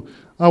example.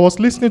 I was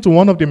listening to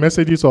one of the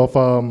messages of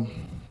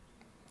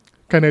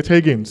Kenneth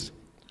Hagin.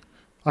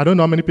 I don't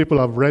know how many people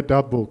have read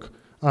that book.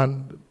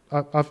 And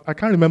I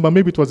can't remember,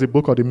 maybe it was a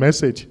book or the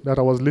message that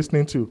I was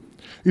listening to.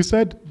 He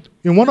said,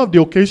 in one of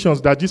the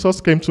occasions that Jesus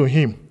came to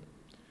him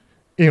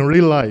in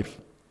real life,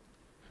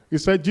 he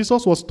said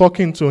Jesus was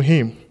talking to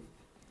him,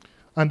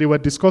 and they were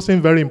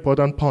discussing very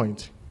important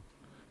point.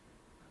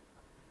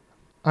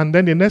 And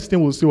then the next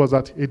thing we'll see was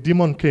that a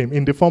demon came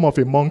in the form of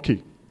a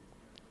monkey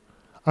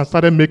and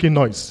started making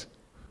noise.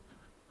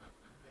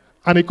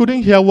 And he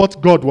couldn't hear what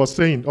God was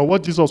saying or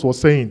what Jesus was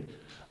saying.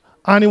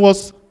 And he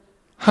was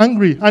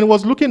hungry, and he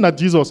was looking at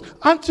Jesus.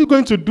 Aren't you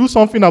going to do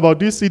something about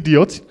this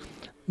idiot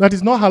that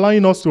is not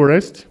allowing us to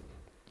rest?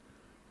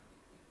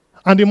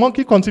 And the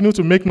monkey continued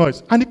to make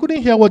noise, and he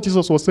couldn't hear what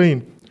Jesus was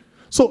saying.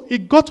 So he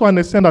got to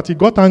understand that he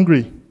got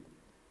angry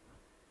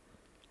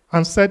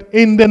and said,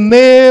 in the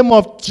name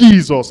of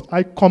Jesus,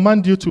 I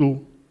command you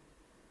to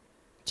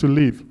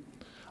leave.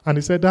 And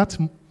he said that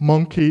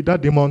monkey,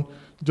 that demon,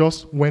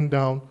 just went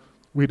down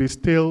with his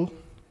tail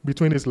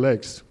between his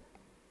legs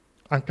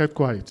and kept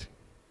quiet.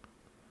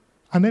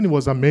 And then he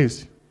was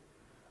amazed.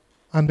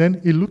 And then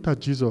he looked at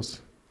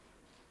Jesus.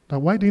 That,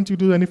 why didn't you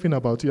do anything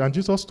about it? And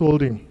Jesus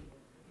told him,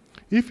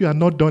 if you had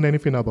not done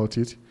anything about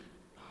it,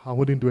 I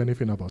wouldn't do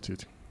anything about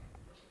it.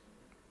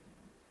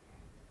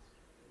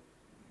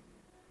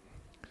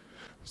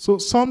 So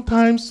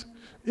sometimes,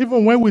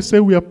 even when we say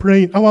we are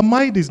praying, our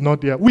mind is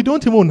not there. We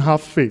don't even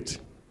have faith.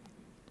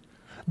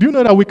 Do you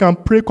know that we can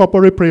pray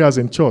corporate prayers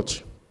in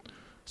church?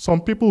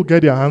 Some people will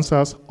get their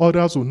answers,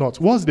 others will not.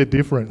 What's the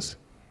difference?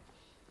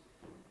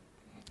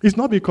 It's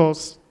not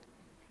because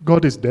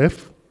God is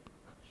deaf.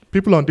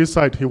 People on this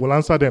side, he will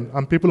answer them,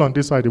 and people on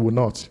this side, he will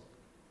not.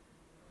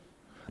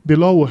 The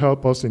Lord will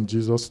help us in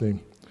Jesus'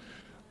 name.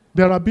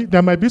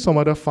 There might be some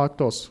other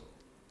factors,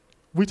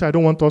 which I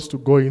don't want us to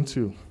go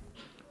into.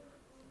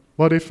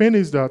 But the thing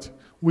is that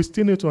we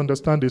still need to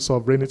understand the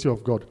sovereignty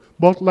of God.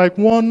 But like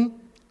one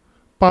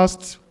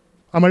past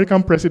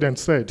American president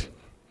said,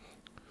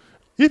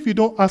 if you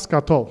don't ask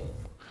at all,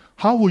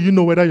 how will you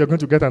know whether you're going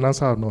to get an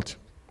answer or not?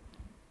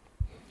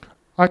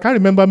 I can't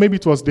remember, maybe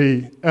it was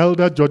the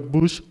elder George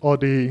Bush or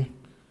the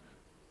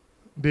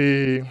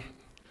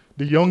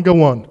younger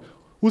one,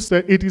 who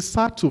said, it is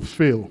sad to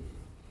fail,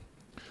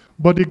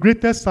 but the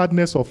greatest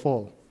sadness of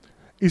all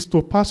is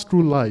to pass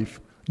through life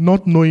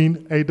not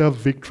knowing either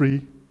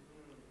victory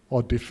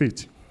or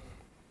defeat.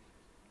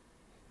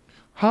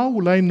 How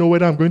will I know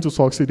whether I'm going to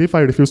succeed if I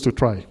refuse to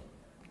try?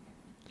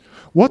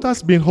 What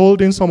has been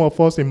holding some of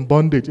us in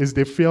bondage is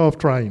the fear of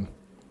trying.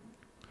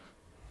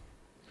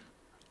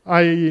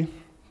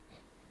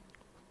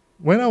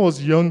 When I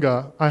was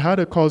younger, I had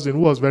a cousin who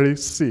was very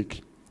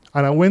sick,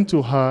 and I went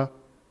to her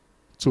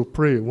to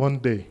pray one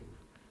day.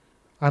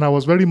 And I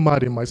was very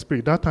mad in my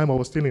spirit. That time I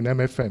was still in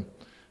MFM.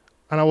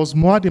 And I was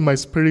mad in my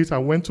spirit. I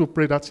went to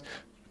pray that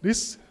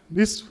this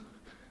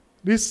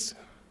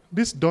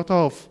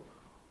daughter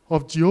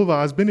of Jehovah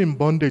has been in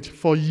bondage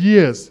for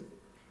years.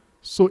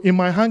 So in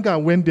my anger, I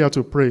went there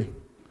to pray.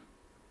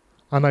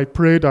 And I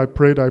prayed,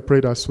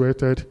 I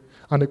sweated.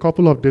 And a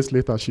couple of days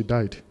later, she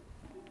died.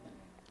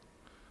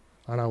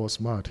 And I was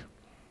mad.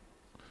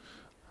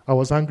 I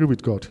was angry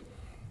with God.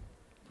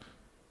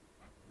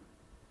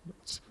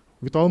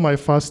 With all my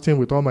fasting,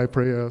 with all my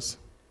prayers.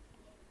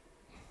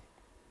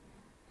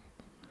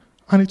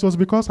 And it was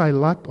because I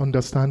lacked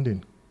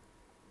understanding.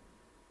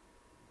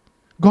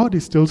 God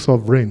is still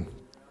sovereign.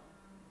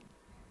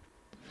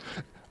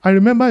 I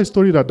remember a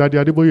story that Daddy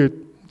Adeboye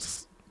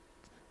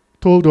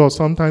told us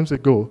some time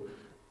ago,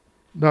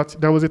 that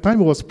there was a time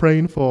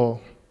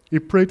he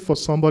prayed for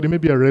somebody,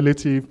 maybe a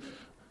relative.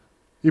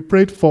 He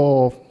prayed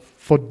for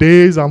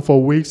days and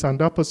for weeks, and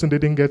that person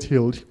didn't get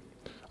healed.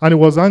 And he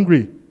was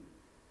angry.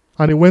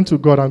 And he went to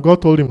God, and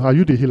God told him, are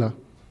you the healer?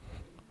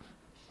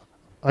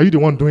 Are you the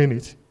one doing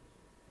it?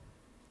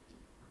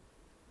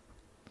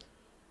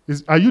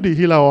 Are you the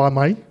healer or am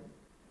I?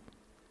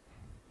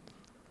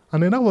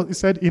 And then he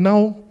said, he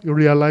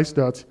realized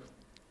that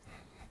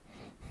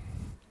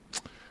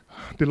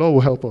the Lord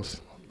will help us.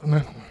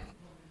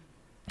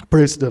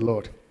 Praise the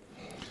Lord.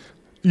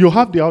 You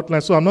have the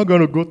outline, so I'm not going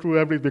to go through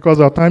everything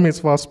because our time is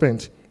fast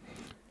spent.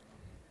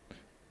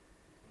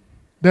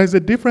 There's a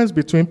difference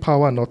between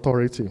power and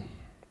authority.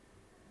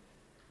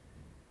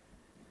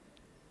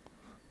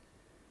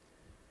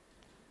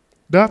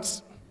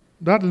 That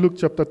Luke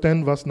chapter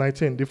 10, verse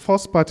 19. The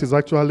first part is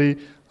actually,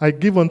 I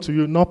give unto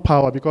you not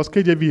power, because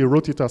KJV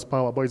wrote it as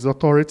power, but it's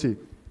authority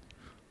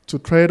to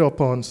tread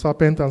upon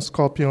serpents and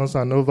scorpions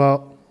and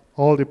over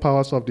all the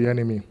powers of the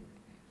enemy.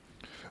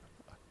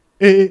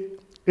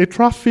 A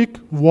traffic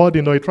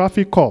warden or a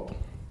traffic cop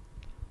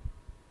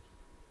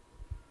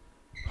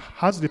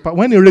has the power.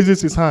 When he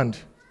raises his hand,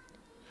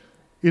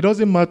 it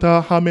doesn't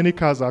matter how many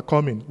cars are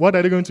coming. What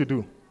are they going to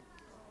do?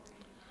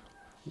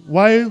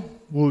 Why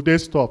will they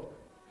stop?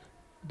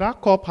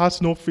 That cop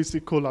has no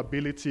physical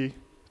ability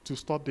to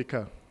stop the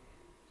car.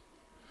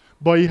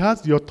 But he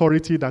has the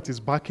authority that is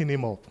backing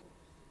him up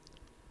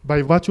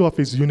by virtue of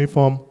his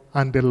uniform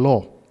and the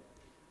law.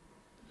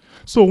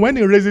 So when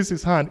he raises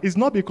his hand, it's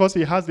not because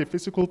he has the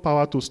physical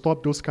power to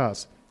stop those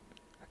cars.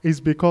 It's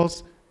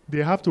because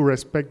they have to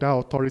respect that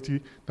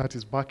authority that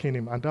is backing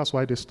him, and that's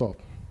why they stop.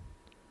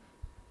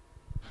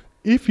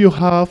 If you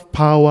have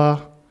power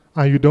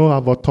and you don't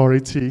have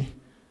authority,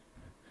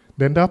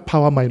 then that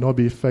power might not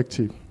be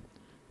effective.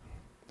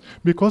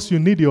 Because you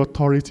need the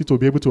authority to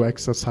be able to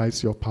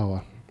exercise your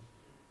power.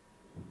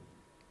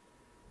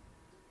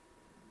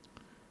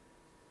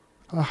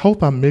 I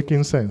hope I'm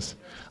making sense.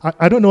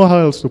 I don't know how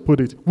else to put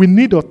it. We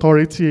need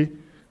authority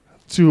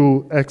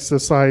to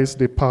exercise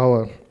the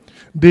power.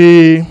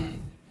 The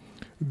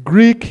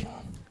Greek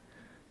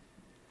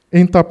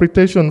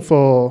interpretation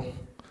for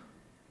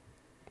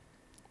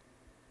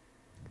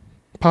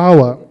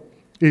power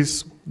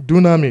is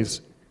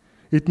dunamis.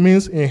 It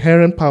means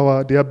inherent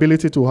power, the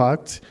ability to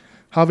act,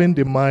 having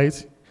the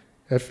might,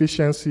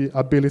 efficiency,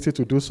 ability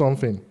to do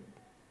something.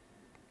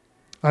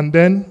 And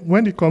then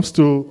when it comes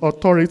to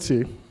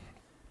authority,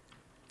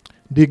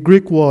 the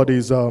Greek word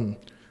is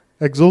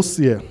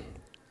exousia.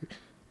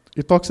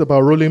 It talks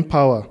about ruling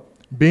power,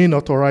 being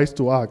authorized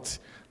to act,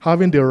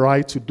 having the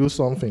right to do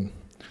something.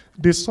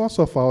 The source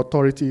of our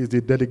authority is the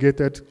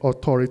delegated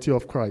authority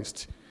of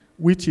Christ,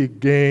 which he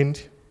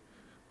gained,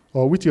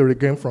 or which he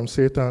regained from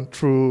Satan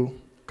through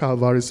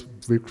Calvary's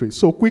victory.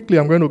 So quickly,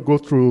 I'm going to go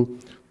through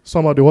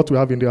some of what we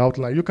have in the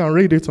outline. You can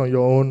read it on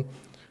your own.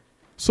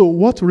 So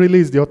what really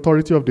is the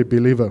authority of the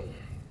believer?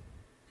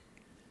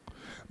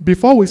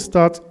 Before we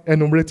start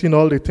enumerating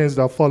all the things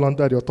that fall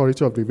under the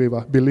authority of the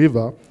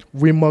believer,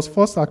 we must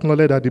first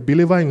acknowledge that the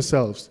believer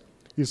himself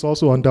is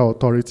also under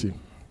authority.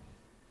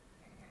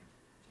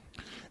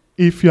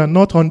 If you are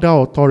not under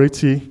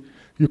authority,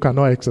 you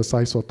cannot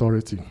exercise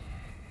authority.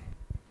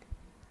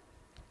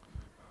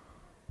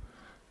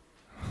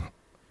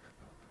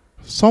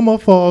 Some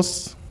of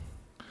us,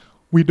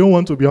 we don't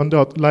want to be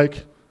under,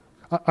 like,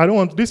 I don't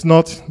want, I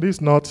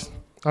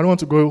don't want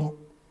to go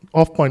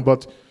off point,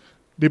 but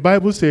the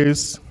Bible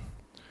says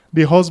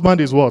the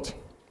husband is what?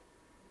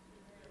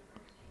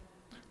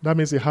 That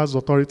means he has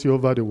authority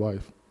over the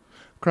wife.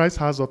 Christ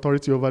has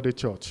authority over the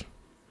church.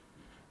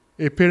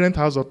 A parent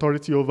has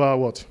authority over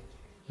what?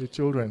 The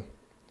children.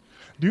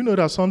 Do you know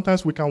that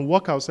sometimes we can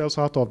walk ourselves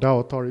out of that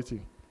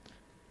authority?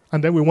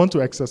 And then we want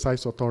to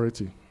exercise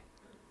authority.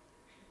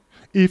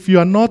 If you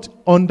are not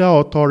under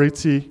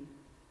authority,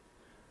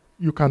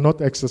 you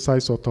cannot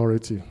exercise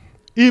authority.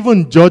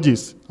 Even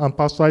judges, and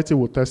Pastor Iti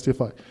will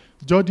testify,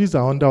 judges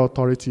are under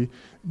authority.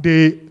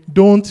 They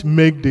don't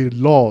make the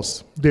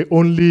laws, they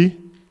only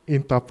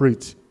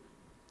interpret.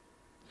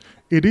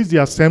 It is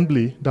the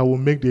assembly that will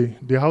make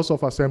the House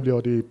of Assembly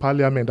or the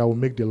parliament that will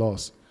make the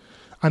laws.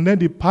 And then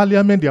the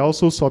parliament, they are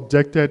also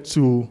subjected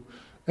to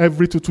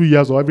every 2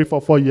 years or every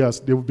 4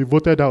 years, they will be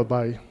voted out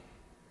by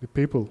the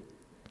people.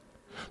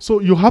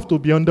 So you have to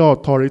be under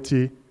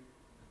authority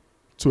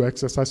to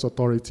exercise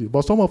authority.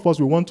 But some of us,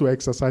 we want to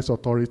exercise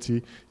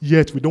authority,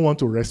 yet we don't want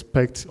to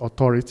respect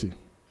authority.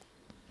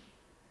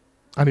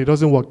 And it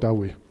doesn't work that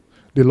way.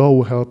 The Lord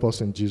will help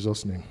us in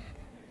Jesus' name.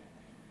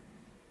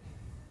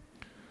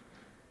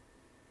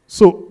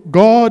 So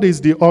God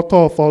is the author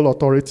of all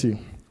authority.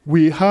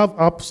 We have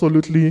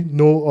absolutely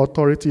no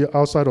authority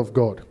outside of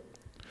God.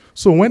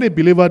 So when a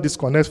believer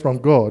disconnects from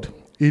God,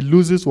 he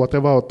loses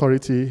whatever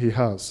authority he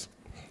has.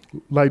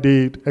 Like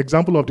the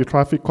example of the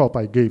traffic cop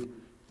I gave.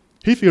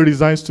 If he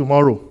resigns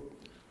tomorrow,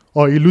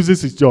 or he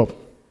loses his job,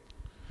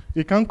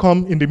 he can't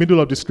come in the middle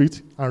of the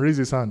street and raise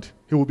his hand.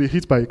 He will be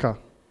hit by a car.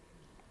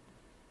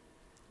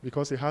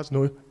 Because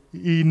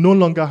he no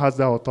longer has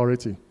that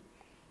authority.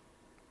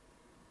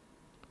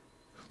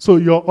 So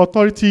your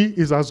authority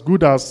is as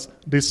good as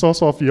the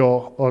source of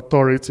your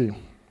authority.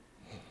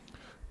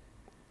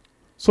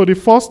 So the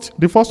first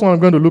one I'm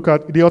going to look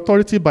at, the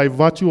authority by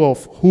virtue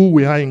of who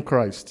we are in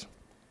Christ.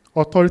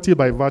 Authority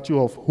by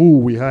virtue of who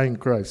we are in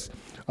Christ.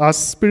 As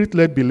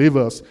Spirit-led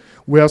believers,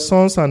 we are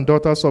sons and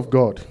daughters of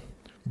God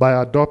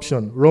by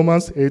adoption.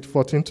 Romans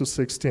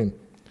 8:14-16.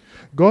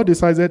 God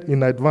decided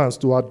in advance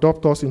to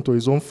adopt us into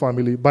his own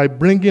family by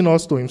bringing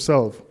us to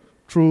himself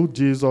through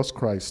Jesus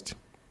Christ.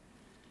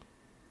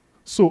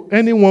 So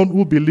anyone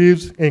who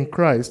believes in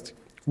Christ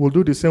will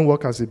do the same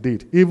work as he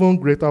did, even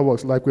greater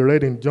works, like we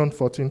read in John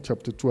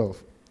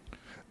 14:12.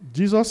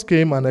 Jesus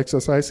came and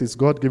exercised his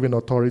God-given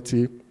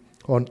authority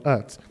on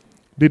earth.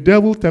 The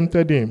devil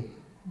tempted him,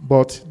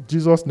 but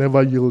Jesus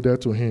never yielded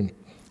to him.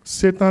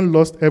 Satan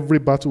lost every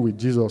battle with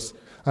Jesus,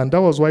 and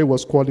that was why he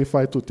was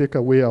qualified to take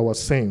away our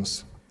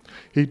sins.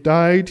 He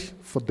died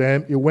for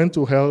them, he went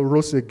to hell,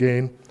 rose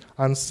again,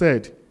 and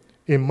said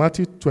in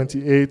Matthew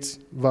 28,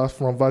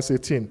 from verse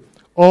 18,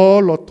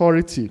 all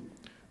authority,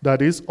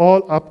 that is,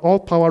 all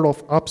power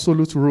of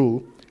absolute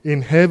rule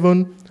in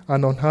heaven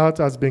and on earth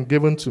has been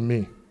given to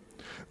me.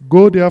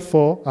 Go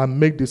therefore and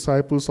make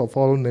disciples of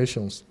all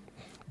nations.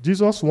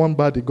 Jesus won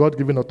by the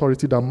God-given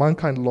authority that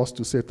mankind lost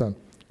to Satan.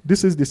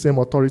 This is the same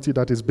authority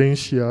that is being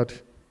shared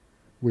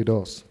with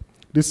us.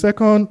 The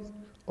second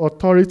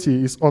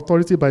authority is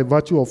authority by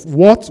virtue of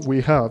what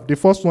we have. The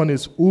first one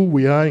is who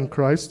we are in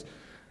Christ.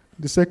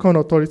 The second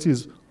authority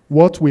is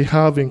what we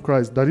have in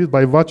Christ, that is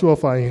by virtue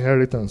of our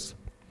inheritance.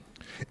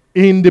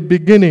 In the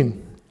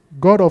beginning,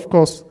 God, of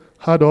course,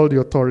 had all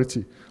the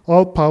authority.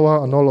 All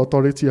power and all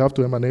authority have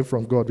to emanate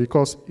from God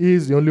because he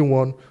is the only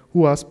one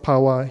who has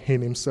power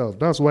in himself.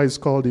 That's why it's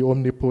called the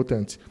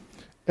omnipotent.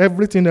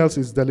 Everything else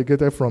is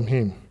delegated from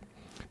him.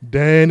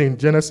 Then in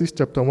Genesis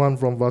chapter 1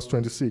 from verse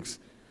 26,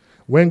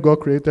 when God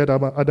created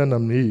Adam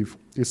and Eve,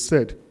 he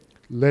said,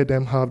 let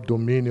them have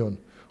dominion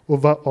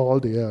over all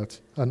the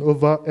earth and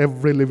over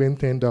every living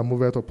thing that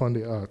moveth upon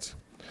the earth.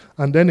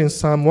 And then in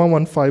Psalm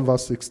 115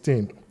 verse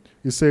 16,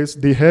 it says,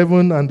 the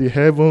heaven and the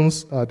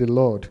heavens are the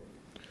Lord,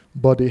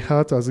 but the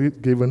earth has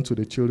it given to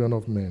the children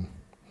of men.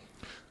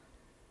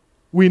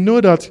 We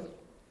know that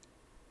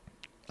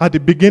at the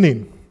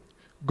beginning,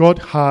 God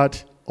had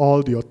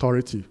all the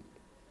authority,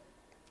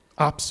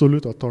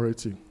 absolute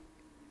authority.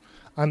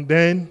 And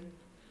then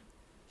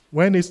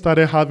when he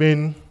started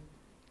having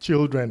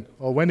children,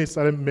 or when he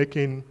started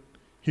making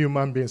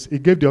human beings, he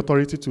gave the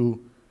authority to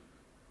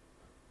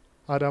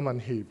Adam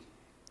and Eve.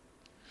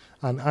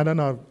 And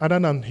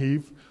Adam and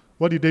Eve,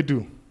 what did they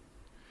do?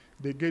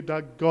 They gave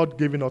that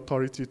God-given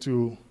authority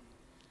to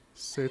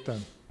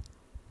Satan.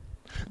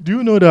 Do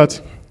you know that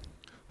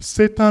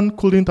Satan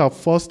couldn't have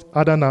forced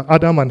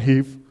Adam and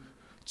Eve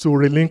to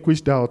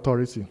relinquish their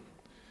authority?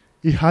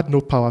 He had no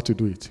power to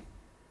do it.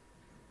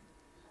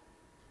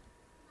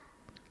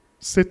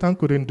 Satan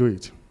couldn't do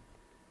it.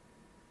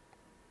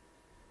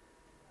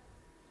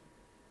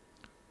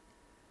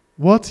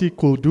 What he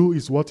could do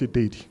is what he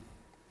did.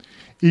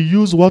 He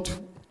used what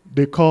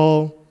they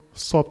call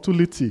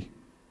subtlety.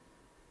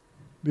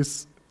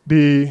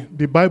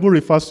 The Bible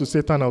refers to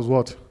Satan as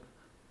what?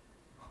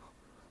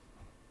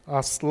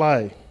 As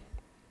sly.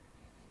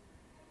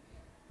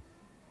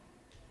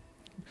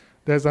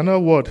 There's another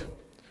word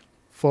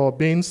for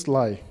being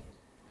sly.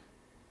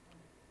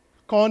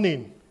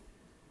 Cunning.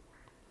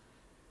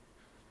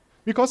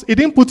 Because he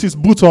didn't put his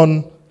boot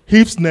on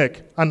Eve's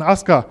neck and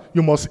ask her,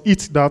 you must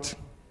eat that.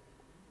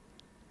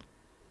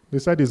 They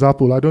said it's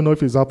apple. I don't know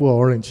if it's apple or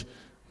orange.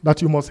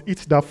 That you must eat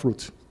that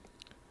fruit.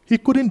 He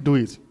couldn't do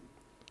it.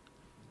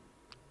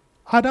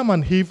 Adam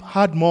and Eve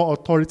had more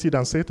authority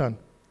than Satan.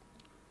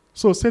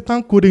 So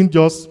Satan couldn't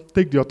just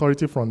take the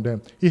authority from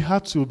them. He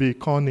had to be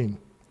cunning.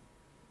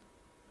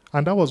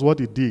 And that was what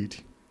he did.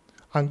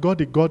 And got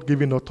the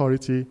God-given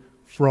authority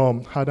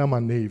from Adam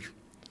and Eve.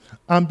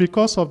 And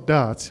because of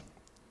that,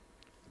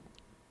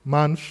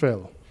 man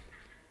fell.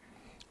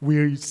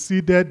 We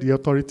ceded the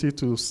authority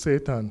to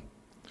Satan.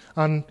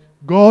 And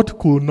God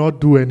could not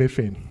do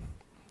anything.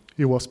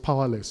 He was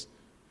powerless.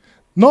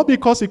 Not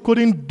because he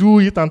couldn't do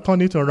it and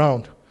turn it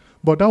around,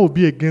 but that would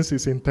be against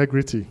his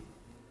integrity.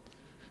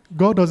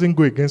 God doesn't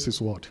go against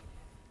his word.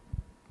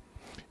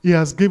 He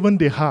has given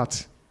the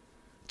heart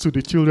to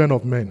the children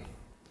of men.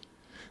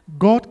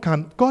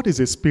 God is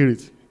a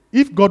spirit.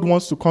 If God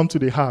wants to come to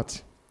the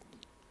heart,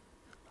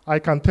 I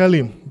can tell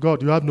him,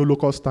 God, you have no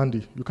local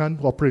standing. You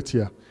can't operate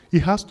here. He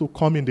has to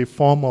come in the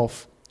form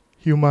of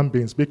human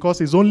beings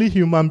because it's only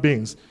human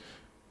beings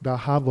that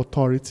have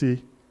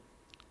authority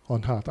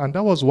on earth. And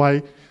that was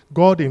why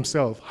God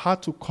himself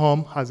had to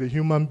come as a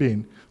human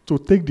being to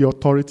take the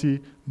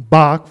authority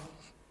back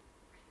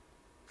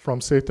from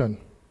Satan.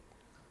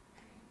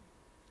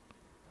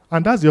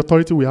 And that's the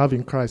authority we have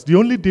in Christ. The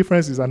only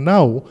difference is that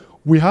now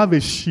we have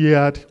a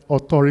shared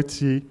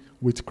authority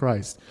with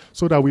Christ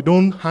so that we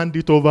don't hand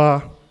it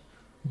over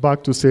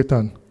back to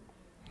Satan.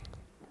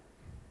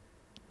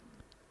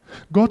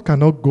 God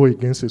cannot go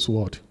against his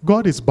word.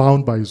 God is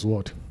bound by his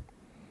word.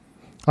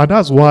 And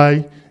that's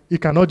why he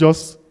cannot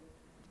just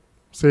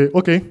say,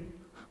 okay,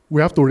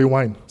 we have to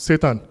rewind.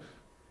 Satan,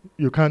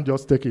 you can't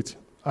just take it.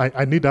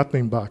 I need that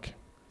thing back.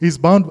 He's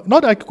bound.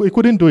 Not that he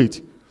couldn't do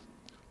it,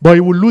 but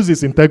he will lose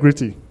his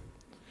integrity.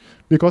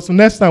 Because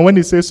next time when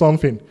he says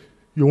something,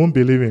 you won't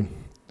believe him.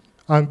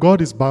 And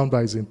God is bound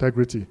by his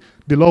integrity.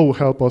 The Lord will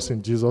help us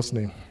in Jesus'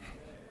 name.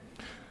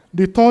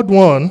 The third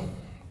one,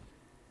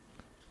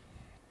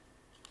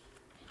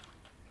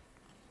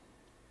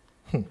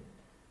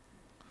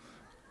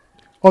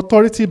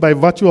 authority by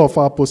virtue of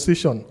our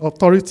position,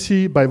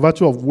 authority by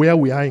virtue of where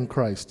we are in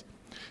Christ.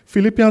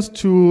 Philippians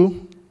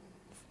 2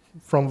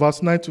 from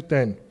verse 9 to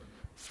 10.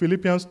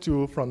 Philippians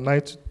 2 from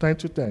 9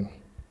 to 10.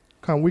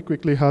 Can we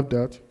quickly have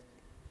that?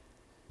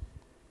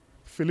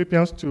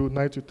 Philippians 2,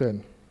 9 to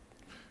 10.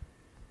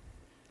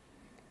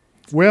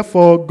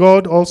 Wherefore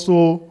God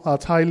also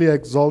hath highly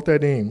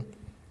exalted him,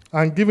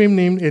 and given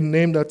him a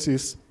name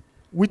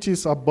which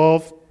is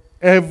above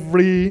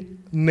every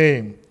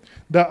name,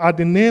 that at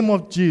the name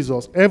of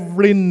Jesus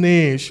every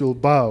knee shall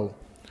bow,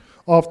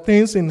 of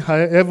things in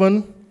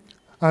heaven,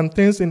 and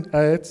things in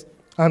earth,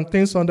 and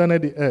things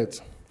underneath the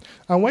earth.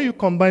 And when you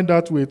combine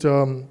that with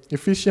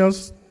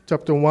Ephesians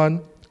chapter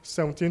 1,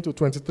 17 to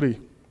 23.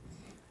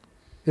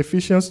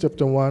 Ephesians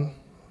chapter 1,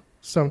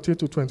 17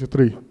 to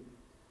 23.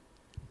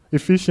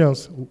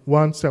 Ephesians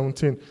 1,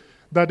 17.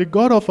 That the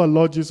God of our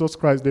Lord Jesus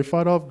Christ, the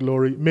Father of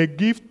glory, may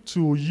give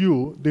to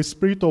you the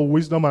spirit of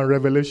wisdom and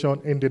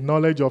revelation in the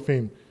knowledge of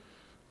him.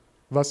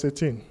 Verse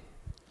 18.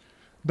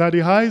 That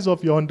the eyes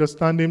of your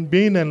understanding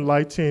being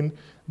enlightened,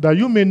 that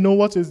you may know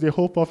what is the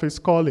hope of his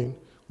calling,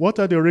 what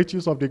are the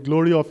riches of the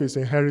glory of his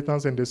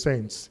inheritance in the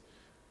saints.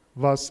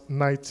 Verse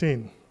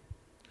 19.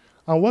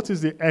 And what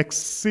is the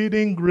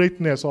exceeding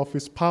greatness of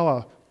his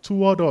power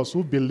toward us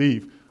who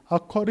believe,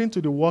 according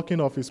to the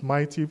working of his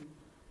mighty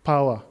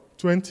power.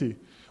 20.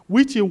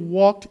 Which he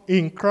worked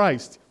in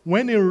Christ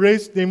when he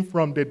raised him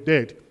from the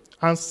dead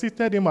and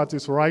seated him at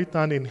his right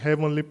hand in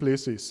heavenly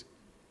places,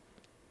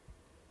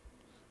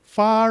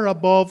 far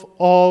above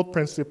all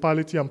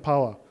principality and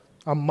power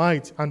and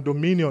might and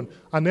dominion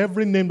and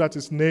every name that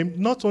is named,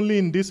 not only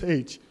in this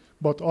age,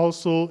 but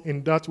also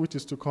in that which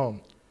is to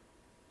come.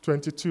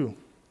 22.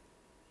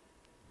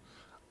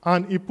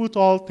 And he put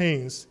all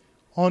things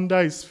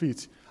under his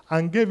feet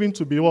and gave him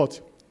to be what?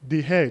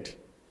 The head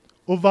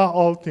over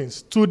all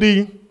things. To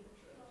the,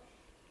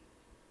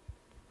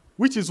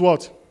 which is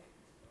what?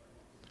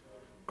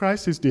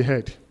 Christ is the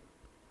head.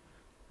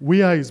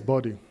 We are his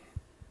body.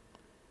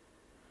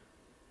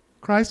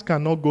 Christ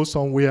cannot go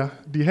somewhere.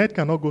 The head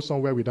cannot go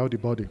somewhere without the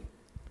body.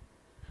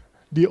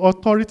 The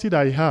authority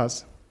that he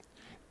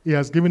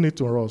has given it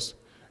to us.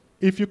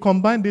 If you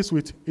combine this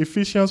with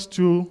Ephesians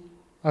 2,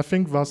 I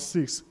think verse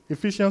 6.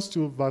 Ephesians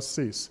 2, verse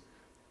 6.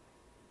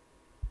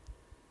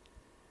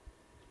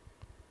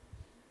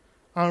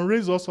 And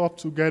raised us up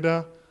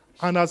together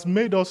and has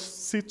made us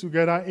sit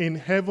together in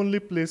heavenly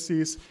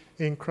places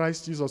in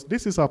Christ Jesus.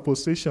 This is our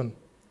position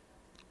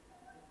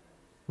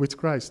with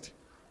Christ.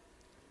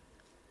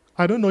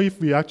 I don't know if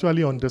we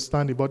actually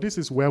understand it, but this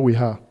is where we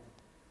are.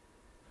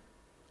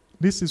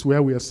 This is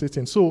where we are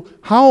sitting. So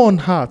how on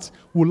earth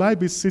will I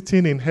be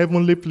sitting in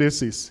heavenly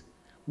places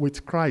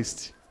with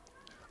Christ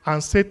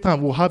and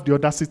Satan will have the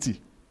audacity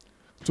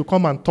to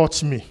come and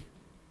touch me?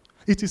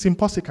 It is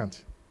impossible.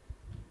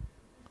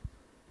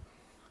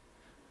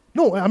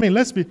 No, I mean,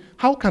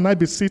 how can I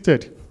be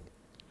seated?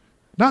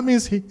 That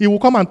means he will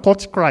come and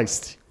touch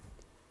Christ.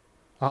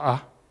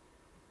 Haba.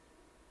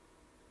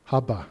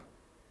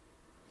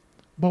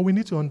 But we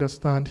need to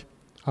understand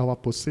our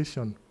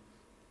position.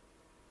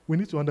 We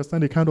need to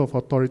understand the kind of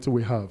authority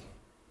we have.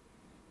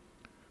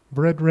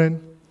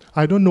 Brethren,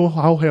 I don't know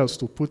how else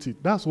to put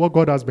it. That's what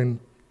God has been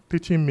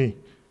teaching me.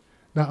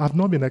 That I've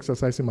not been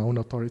exercising my own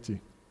authority.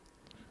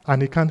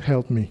 And He can't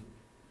help me.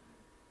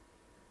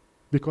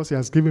 Because He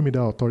has given me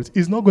that authority.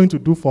 He's not going to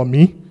do for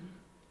me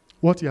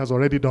what He has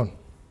already done.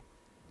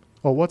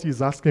 Or what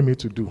He's asking me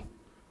to do.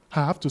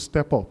 I have to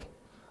step up.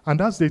 And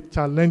that's the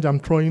challenge I'm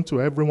throwing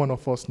to every one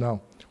of us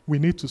now. We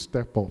need to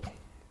step up.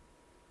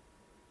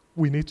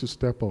 We need to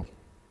step up.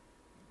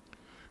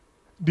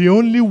 The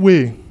only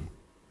way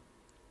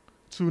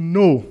to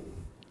know,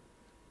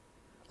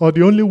 or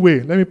the only way,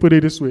 let me put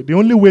it this way, the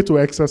only way to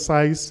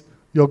exercise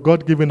your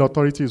God-given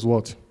authority is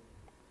what?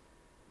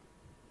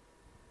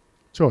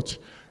 Church,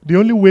 the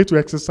only way to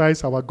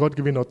exercise our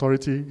God-given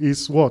authority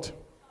is what?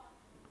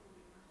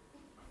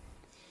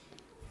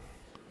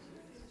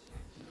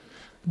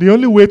 The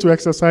only way to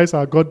exercise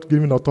our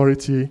God-given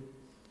authority,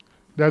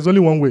 there's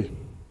only one way.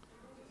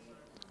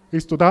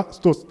 Is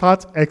to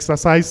start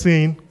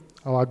exercising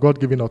our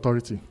God-given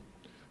authority.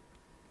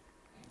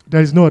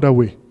 There is no other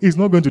way. He's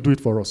not going to do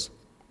it for us.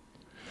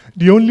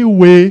 The only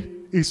way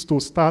is to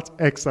start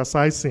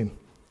exercising.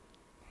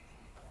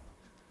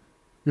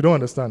 You don't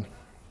understand?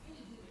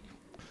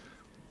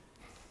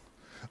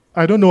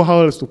 I don't know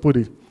how else to put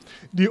it.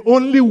 The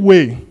only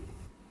way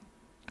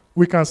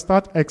we can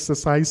start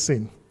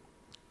exercising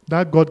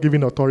that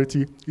God-given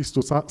authority is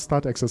to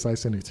start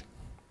exercising it.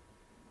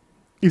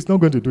 He's not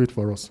going to do it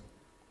for us.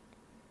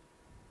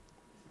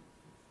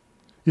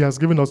 He has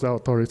given us that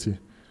authority.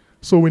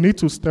 So we need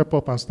to step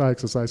up and start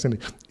exercising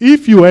it.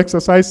 If you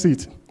exercise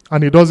it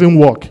and it doesn't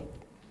work,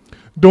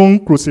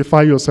 don't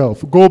crucify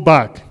yourself. Go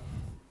back.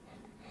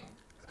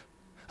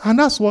 And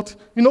that's what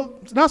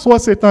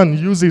Satan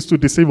uses to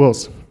deceive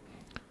us.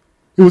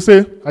 He will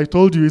say, I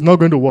told you it's not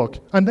going to work.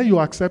 And then you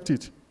accept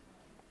it.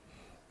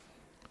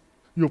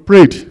 You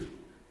prayed.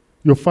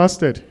 You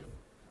fasted.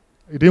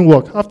 It didn't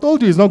work. I've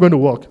told you it's not going to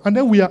work. And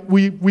then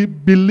we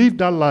believe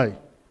that lie.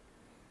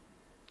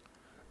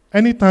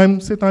 Anytime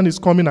Satan is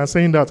coming and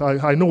saying that,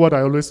 I know what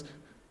I always,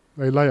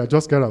 a liar,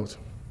 just get out.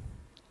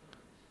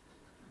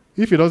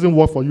 If it doesn't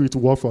work for you, it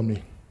will work for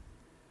me.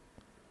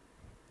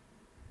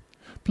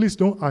 Please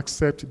don't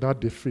accept that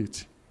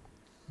defeat.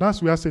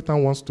 That's where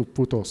Satan wants to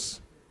put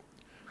us.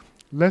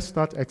 Let's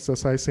start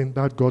exercising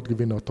that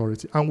God-given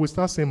authority. And we'll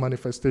start seeing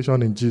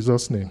manifestation in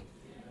Jesus' name.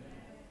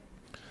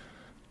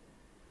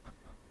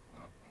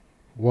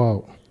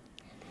 Wow.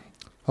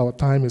 Our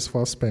time is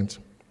fast spent.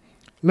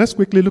 Let's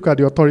quickly look at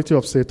the authority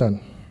of Satan.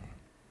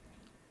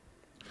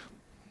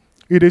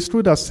 It is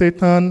true that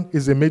Satan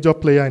is a major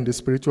player in the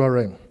spiritual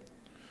realm.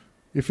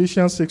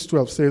 Ephesians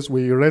 6:12 says,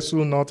 we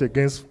wrestle not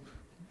against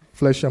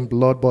flesh and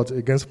blood, but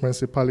against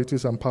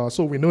principalities and powers.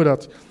 So we know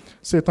that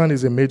Satan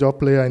is a major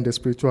player in the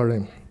spiritual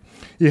realm.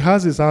 He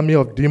has his army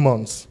of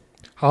demons.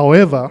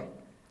 However,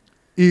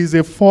 he is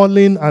a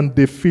fallen and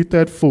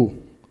defeated foe.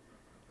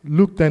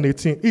 Luke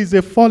 10:18. He is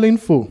a fallen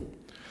foe.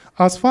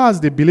 As far as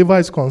the believer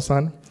is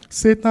concerned,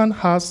 Satan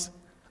has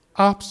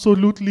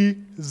absolutely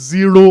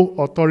zero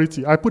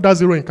authority. I put that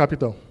zero in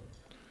capital,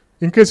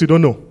 in case you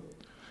don't know.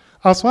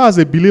 As far as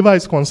a believer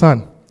is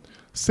concerned,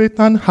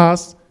 Satan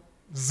has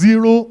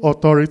zero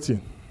authority.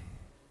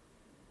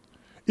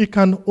 He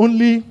can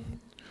only,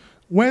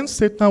 when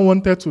Satan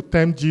wanted to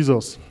tempt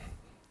Jesus,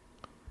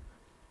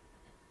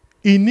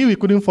 he knew he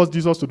couldn't force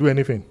Jesus to do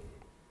anything.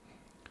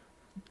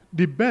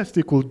 The best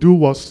he could do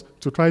was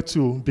to try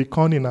to be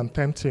cunning and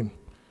tempt him.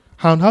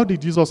 And how did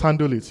Jesus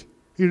handle it?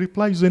 He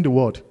replied using the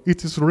word,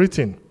 it is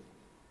written,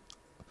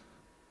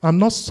 I'm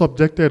not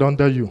subjected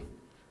under you.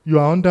 You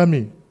are under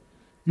me.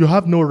 You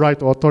have no right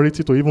or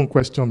authority to even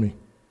question me.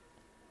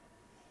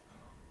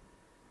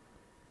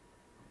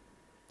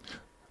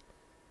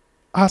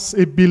 As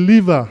a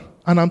believer,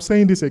 and I'm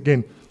saying this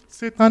again,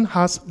 Satan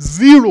has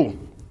zero.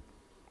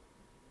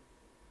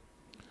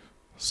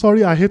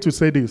 Sorry, I hate to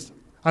say this,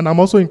 and I'm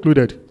also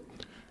included.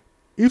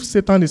 If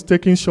Satan is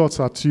taking shots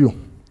at you,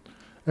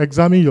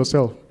 examine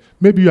yourself.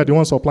 Maybe you are the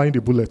one supplying the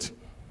bullet.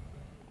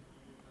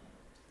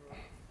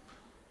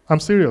 I'm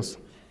serious.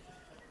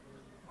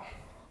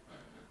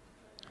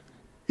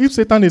 If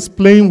Satan is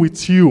playing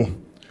with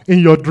you in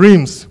your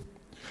dreams,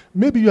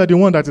 maybe you are the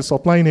one that is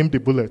supplying him the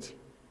bullet.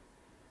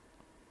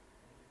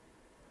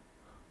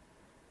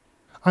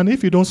 And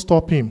if you don't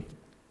stop him,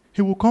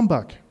 he will come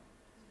back.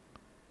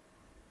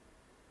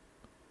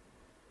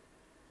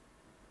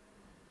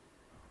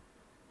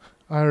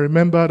 I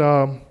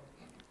remember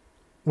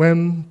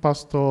when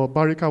Pastor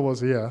Barika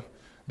was here,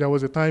 there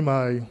was a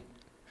time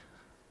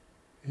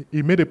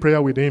he made a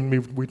prayer with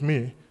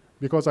me,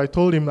 because I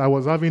told him I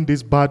was having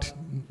this bad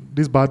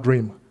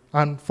dream.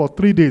 And for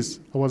 3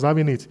 days, I was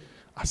having it.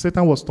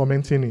 Satan was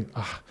tormenting me.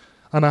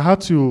 And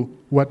we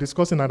were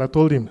discussing, and I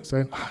told him,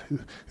 saying,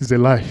 it's a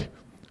lie.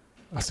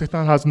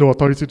 Satan has no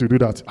authority to do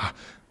that.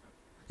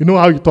 You know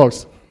how he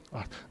talks?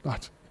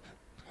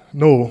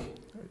 No,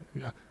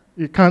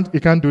 he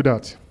can't do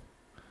that.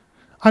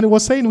 And he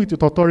was saying with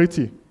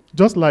authority,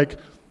 just like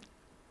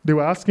they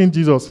were asking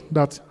Jesus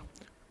that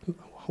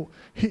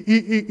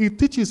he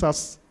teaches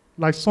us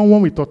like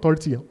someone with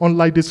authority,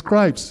 unlike the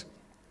scribes.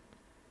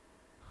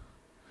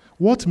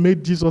 What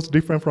made Jesus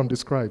different from the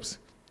scribes?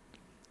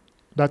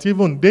 That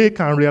even they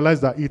can realize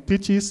that he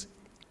teaches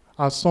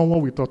as someone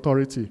with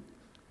authority.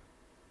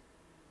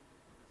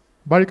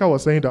 Barika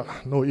was saying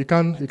that, no, he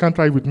can't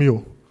try with me.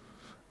 You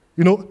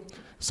know,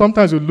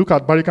 sometimes you look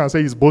at Barika and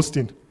say he's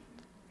boasting.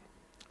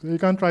 You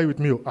can't try with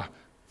me.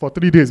 For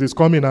 3 days he's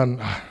coming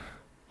and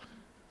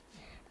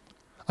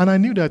I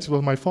knew that it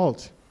was my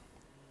fault.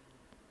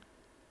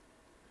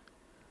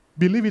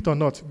 Believe it or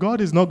not,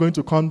 God is not going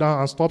to come down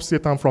and stop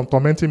Satan from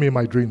tormenting me in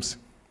my dreams.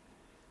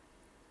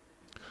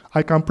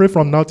 I can pray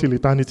from now till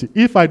eternity.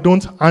 If I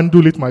don't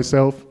handle it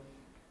myself,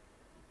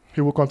 he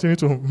will continue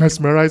to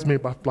mesmerize me,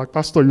 like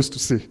Pastor used to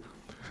say.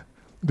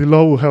 The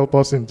Lord will help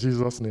us in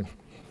Jesus' name.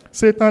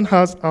 Satan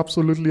has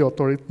absolutely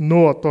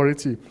no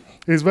authority.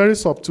 It's very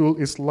subtle,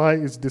 it's lie,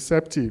 it's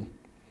deceptive.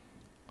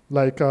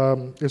 Like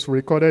it's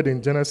recorded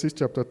in Genesis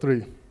chapter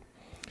 3.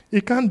 He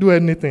can't do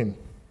anything.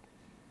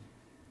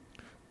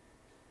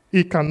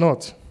 He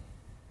cannot.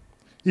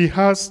 He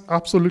has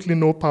absolutely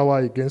no power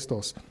against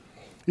us.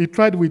 He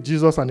tried with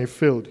Jesus and he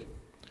failed.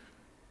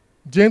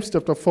 James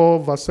chapter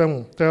 4 verse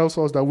 7 tells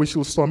us that we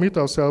should submit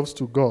ourselves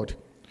to God.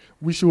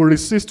 We should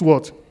resist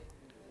what?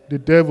 The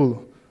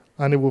devil,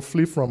 and he will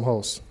flee from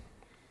us.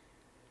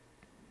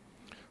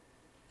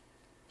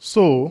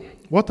 So,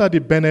 what are the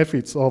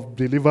benefits of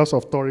believers'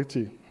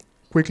 authority?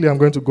 Quickly, I'm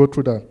going to go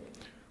through that.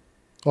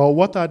 Or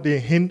what are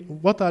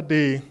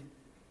the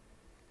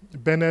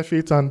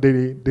benefits and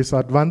the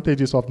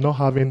disadvantages of not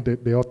having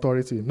the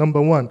authority? Number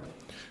one,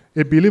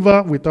 a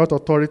believer without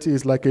authority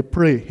is like a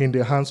prey in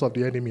the hands of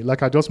the enemy,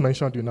 like I just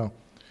mentioned you now.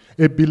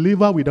 A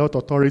believer without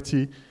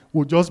authority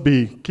will just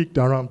be kicked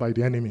around by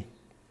the enemy,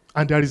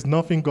 and there is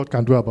nothing God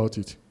can do about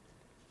it.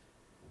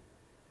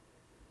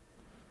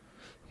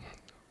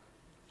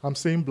 I'm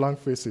saying blank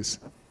faces.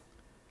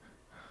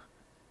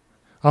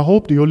 I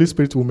hope the Holy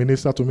Spirit will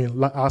minister to me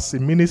as he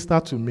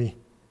ministered to me.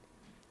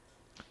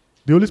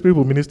 The Holy Spirit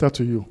will minister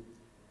to you.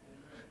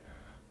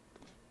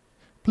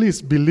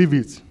 Please believe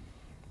it.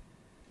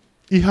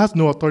 He has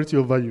no authority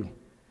over you.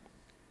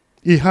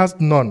 He has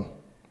none.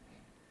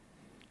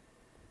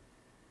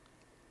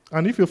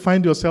 And if you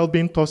find yourself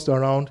being tossed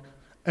around,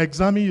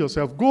 examine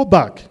yourself. Go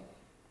back.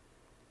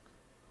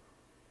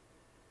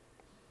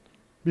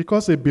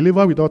 Because a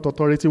believer without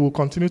authority will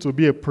continue to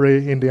be a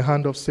prey in the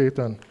hand of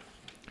Satan.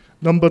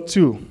 Number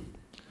two,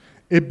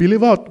 a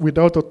believer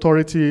without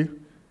authority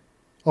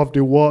of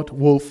the word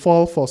will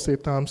fall for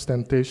Satan's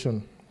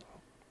temptation.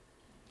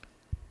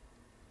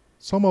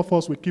 Some of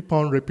us will keep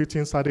on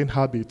repeating certain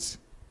habits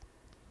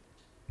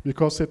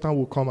because Satan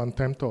will come and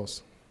tempt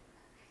us.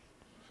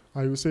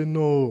 And you say,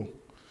 no,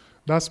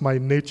 that's my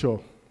nature.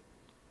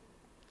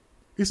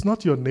 It's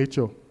not your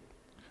nature.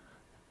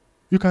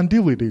 You can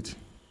deal with it.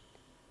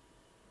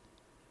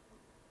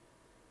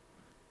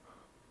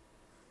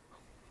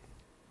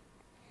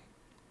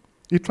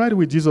 He tried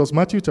with Jesus,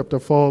 Matthew chapter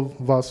 4,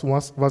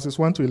 verses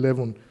 1 to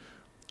 11.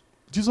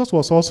 Jesus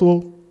was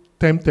also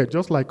tempted,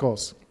 just like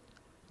us.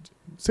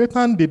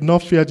 Satan did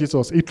not fear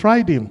Jesus. He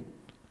tried him.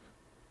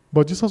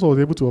 But Jesus was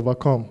able to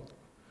overcome.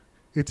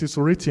 It is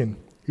written.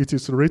 It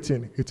is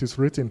written. It is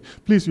written.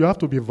 Please, you have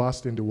to be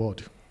versed in the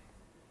word.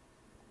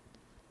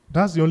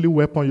 That's the only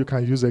weapon you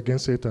can use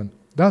against Satan.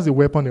 That's the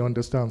weapon he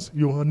understands.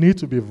 You need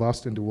to be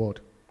versed in the word.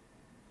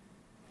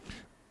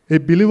 A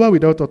believer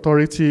without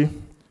authority,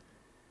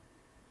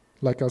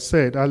 like I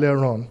said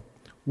earlier on,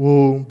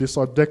 will be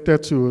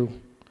subjected to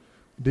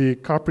the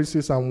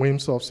caprices and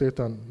whims of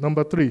Satan.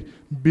 Number three,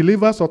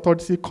 believers'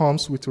 authority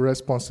comes with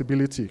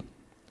responsibility.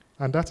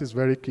 And that is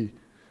very key.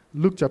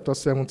 Luke chapter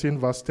 17,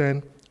 verse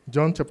 10,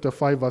 John chapter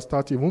 5, verse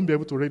 30. We won't be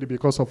able to read it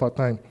because of our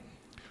time.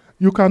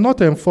 You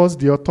cannot enforce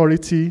the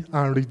authority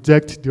and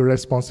reject the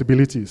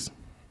responsibilities.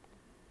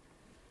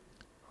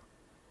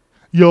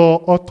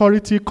 Your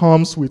authority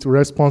comes with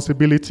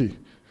responsibility.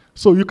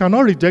 So you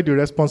cannot reject the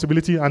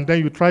responsibility and then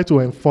you try to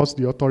enforce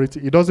the authority.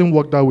 It doesn't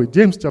work that way.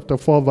 James chapter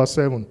 4, verse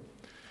 7.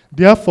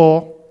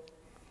 Therefore,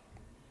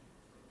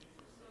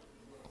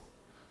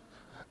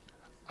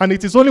 and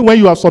it is only when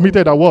you have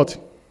submitted a what?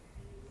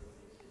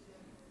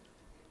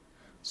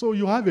 So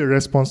you have a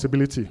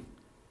responsibility.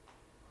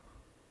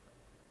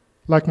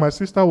 Like my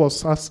sister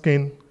was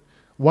asking,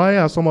 why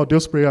are some of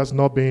those prayers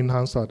not being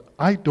answered?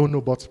 I don't know,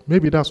 but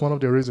maybe that's one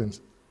of the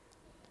reasons.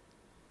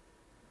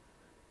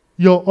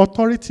 Your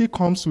authority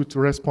comes with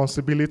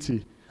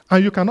responsibility,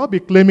 and you cannot be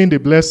claiming the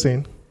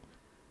blessing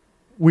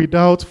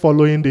without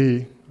following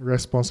the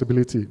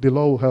responsibility. The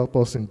Lord will help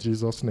us in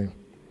Jesus' name.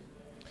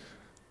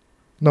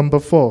 Number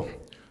 4,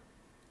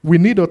 we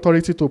need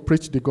authority to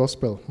preach the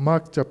gospel.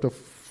 Mark chapter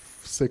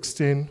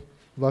 16,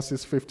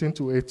 verses 15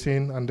 to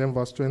 18, and then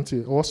verse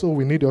 20. Also,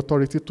 we need the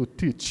authority to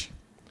teach.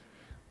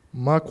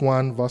 Mark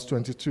 1, verse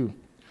 22.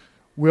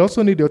 We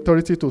also need the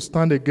authority to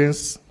stand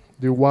against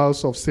the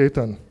wiles of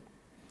Satan.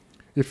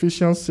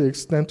 Ephesians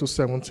 6, 10 to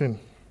 17.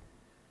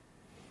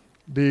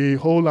 The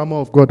whole armor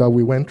of God that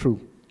we went through.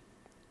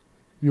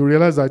 You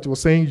realize that it was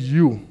saying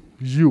you.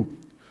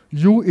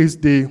 You is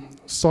the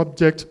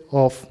subject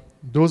of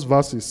those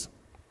verses.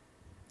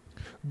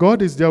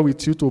 God is there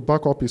with you to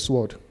back up his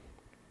word.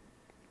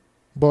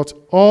 But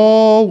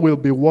all will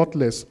be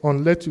worthless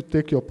unless you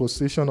take your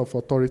position of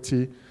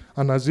authority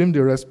and assume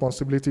the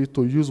responsibility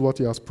to use what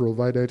he has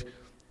provided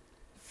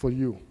for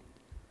you.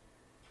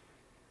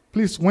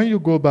 Please, when you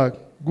go back,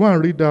 go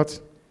and read that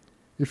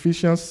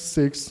Ephesians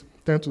 6,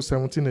 10 to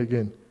 17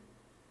 again.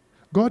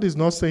 God is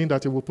not saying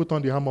that he will put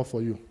on the armor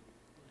for you.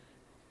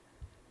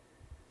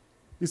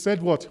 He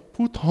said what?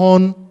 Put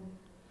on.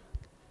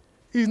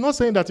 He's not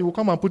saying that he will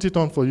come and put it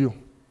on for you.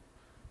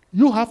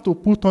 You have to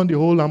put on the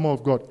whole armor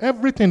of God.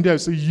 Everything there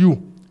is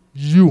you.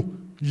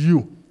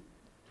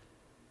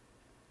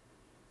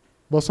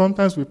 But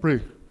sometimes we pray,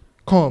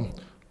 come,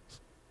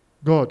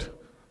 God,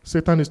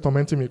 Satan is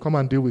tormenting me. Come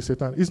and deal with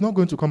Satan. He's not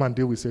going to come and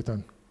deal with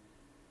Satan.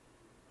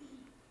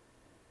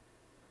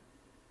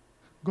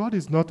 God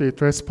is not a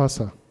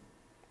trespasser.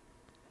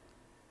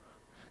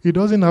 He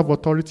doesn't have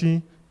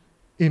authority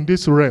in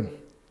this realm.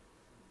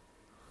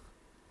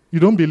 You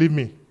don't believe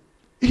me?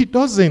 He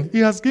doesn't. He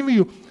has given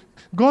you.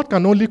 God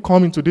can only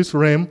come into this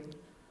realm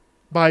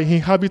by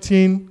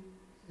inhabiting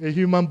a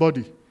human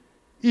body.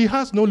 He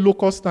has no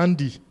local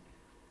standing.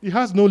 He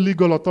has no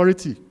legal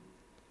authority.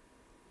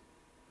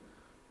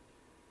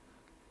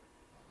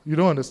 You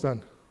don't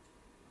understand?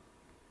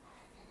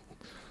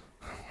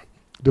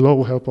 The Lord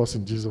will help us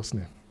in Jesus'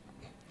 name.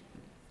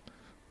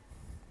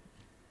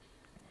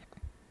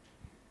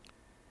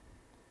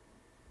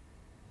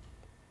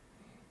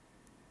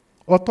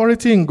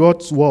 Authority in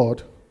God's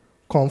word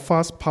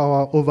confers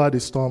power over the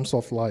storms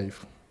of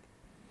life.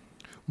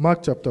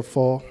 Mark chapter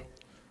 4,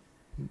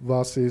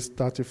 verses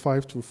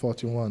 35 to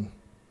 41.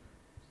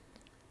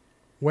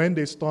 When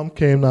the storm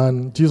came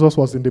and Jesus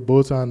was in the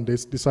boat and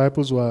his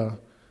disciples were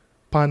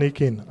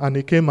panicking, and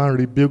he came and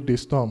rebuked the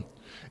storm.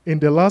 In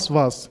the last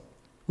verse,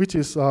 which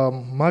is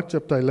Mark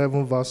chapter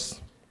 11,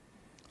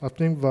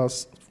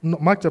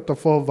 Mark chapter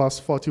 4, verse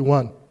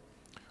 41.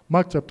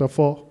 Mark chapter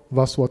 4,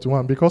 verse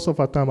 41. Because of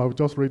our time, I will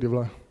just read the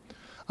verse.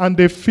 And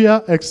they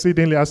fear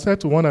exceedingly. I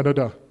said to one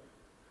another,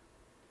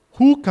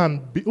 who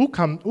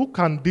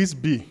can this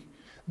be,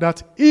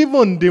 that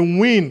even the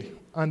wind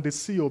and the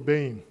sea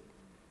obey him?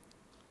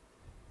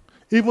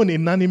 Even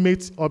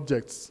inanimate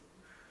objects,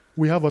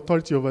 we have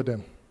authority over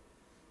them.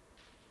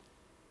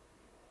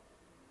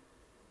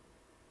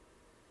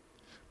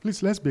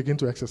 Please, let's begin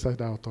to exercise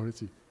that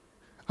authority.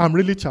 I'm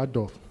really charged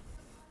up.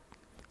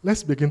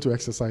 Let's begin to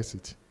exercise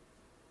it.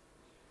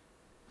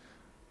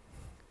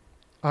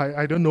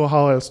 I don't know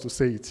how else to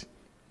say it.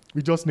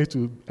 We just need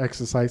to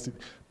exercise it.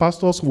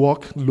 Pastor's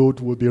workload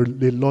will be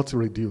a lot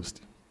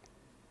reduced.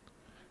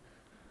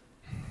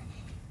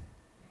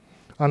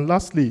 And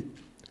lastly,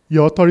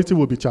 your authority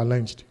will be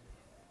challenged.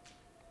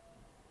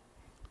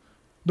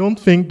 Don't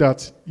think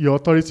that your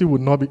authority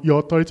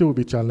will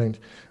be challenged.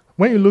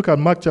 When you look at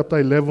Mark chapter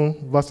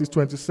 11, verses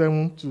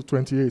 27 to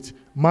 28,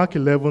 Mark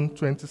 11,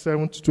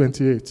 27 to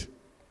 28.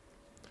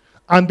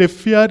 And they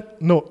feared,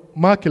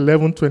 Mark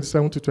 11,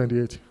 27 to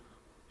 28.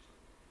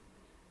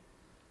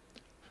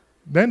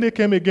 Then they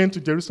came again to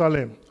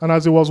Jerusalem, and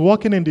as he was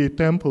walking in the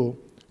temple,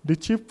 the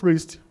chief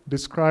priests, the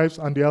scribes,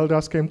 and the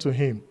elders came to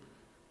him.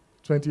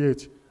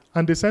 28.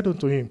 And they said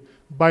unto him,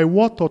 by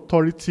what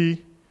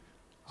authority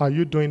are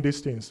you doing these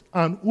things?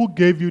 And who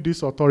gave you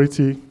this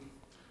authority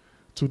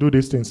to do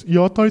these things?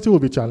 Your authority will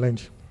be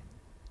challenged.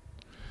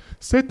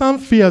 Satan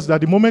fears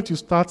that the moment you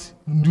start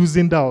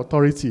using that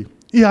authority,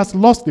 he has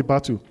lost the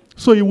battle.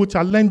 So he will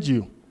challenge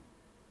you.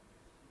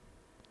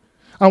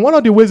 And one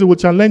of the ways he will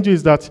challenge you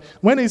is that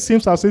when it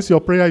seems as if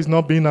your prayer is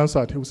not being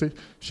answered, he will say,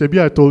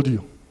 Shebi, I told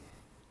you.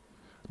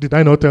 Did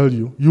I not tell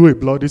you? You a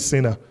bloody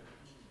sinner.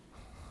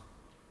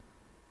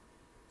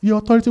 Your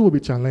authority will be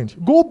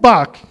challenged. Go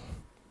back.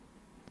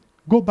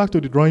 Go back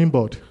to the drawing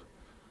board.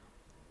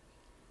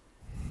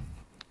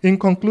 In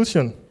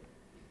conclusion,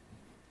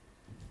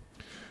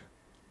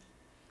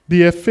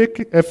 the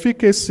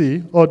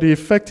efficacy or the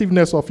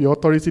effectiveness of your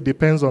authority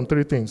depends on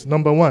three things.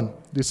 Number one,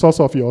 the source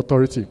of your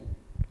authority.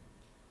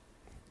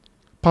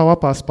 Power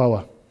past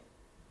power.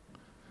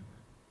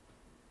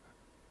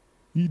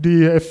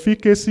 The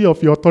efficacy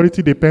of your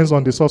authority depends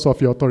on the source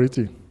of your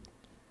authority.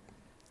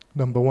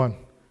 Number one.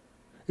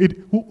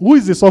 Who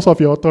is the source of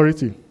your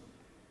authority?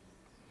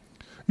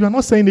 You are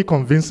not saying it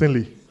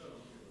convincingly.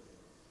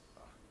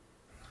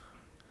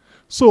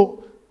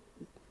 So,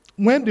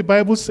 when the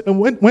Bible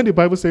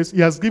says he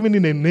has given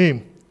him a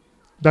name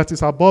that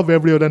is above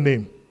every other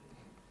name,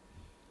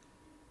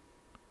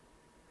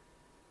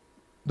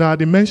 that at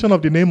the mention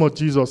of the name of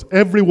Jesus,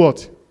 every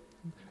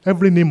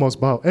knee must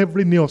bow,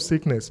 every knee of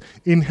sickness,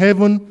 in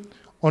heaven,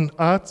 on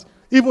earth,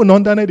 even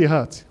underneath the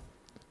earth,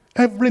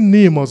 every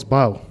knee must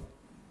bow.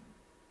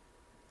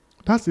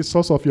 That's the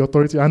source of your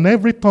authority. And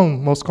every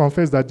tongue must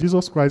confess that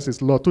Jesus Christ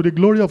is Lord, to the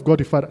glory of God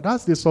the Father.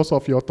 That's the source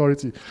of your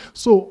authority.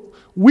 So,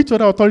 which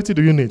other authority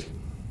do you need?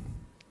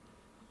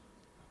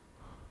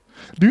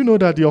 Do you know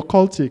that the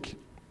occultic,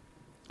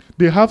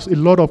 they have a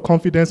lot of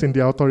confidence in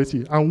their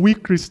authority, and we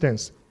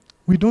Christians,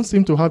 we don't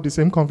seem to have the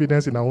same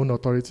confidence in our own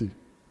authority.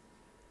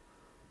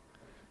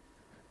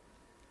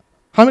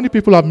 How many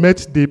people have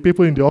met the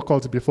people in the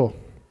occult before?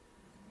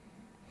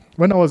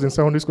 when I was in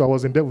secondary school, I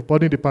was in the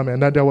boarding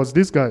department, and there was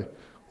this guy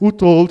who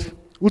told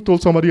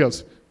somebody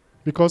else,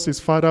 because his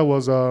father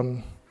was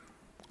an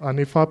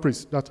Ifa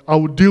priest, that I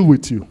will deal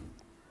with you.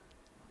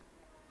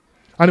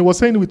 And he was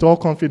saying it with all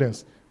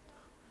confidence.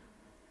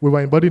 We were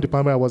in boarding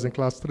department, I was in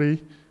class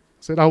 3.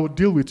 Said, I will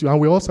deal with you. And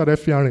we all started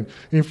fearing.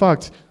 In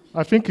fact,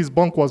 I think his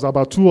bunk was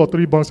about 2 or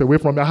 3 bunks away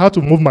from me. I had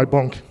to move my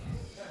bunk.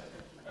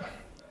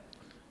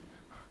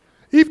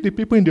 If the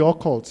people in the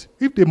occult,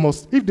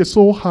 if they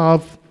so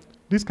have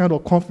this kind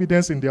of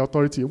confidence in the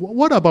authority,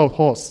 what about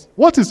us?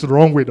 What is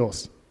wrong with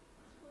us?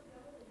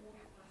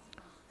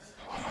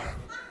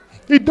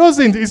 It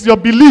doesn't. It's your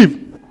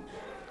belief.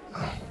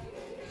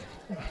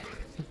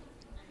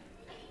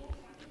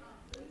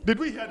 Did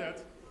we hear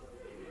that?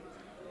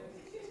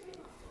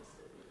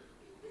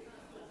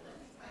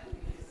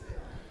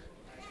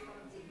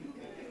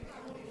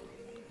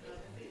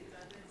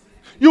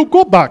 You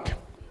go back.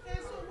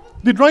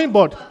 The drawing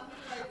board.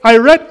 I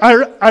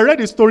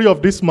read a story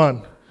of this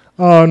man.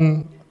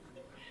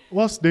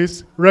 What's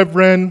this?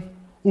 Reverend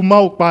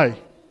Umar Ukpai.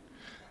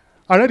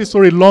 I read a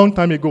story a long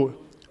time ago.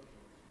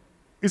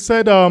 He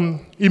said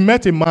he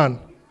met a man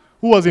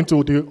who was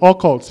into the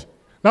occult.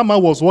 That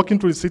man was walking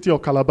through the city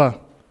of Calabar.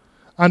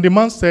 And the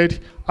man said,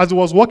 as he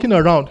was walking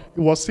around,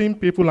 he was seeing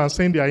people and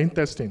saying their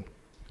intestine.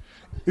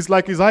 It's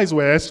like his eyes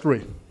were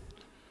X-ray.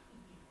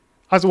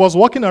 As he was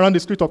walking around the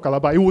street of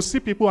Calabar, he would see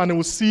people and he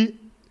would see,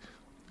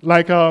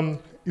 like,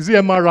 is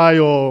it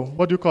MRI or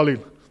what do you call it?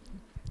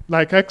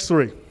 Like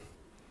X-ray.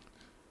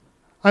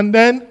 And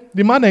then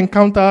the man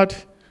encountered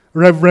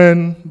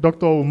Reverend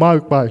Dr. Umar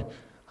Ukpai,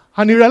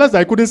 and he realized that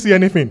he couldn't see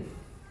anything.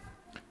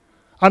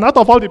 And out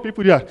of all the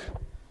people there,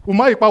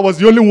 Umar Ukpai was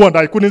the only one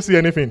that he couldn't see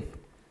anything.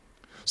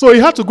 So he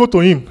had to go to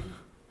him.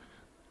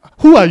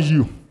 Who are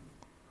you?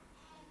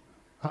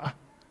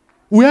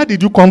 Where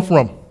did you come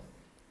from?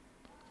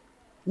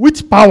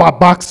 Which power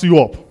backs you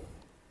up?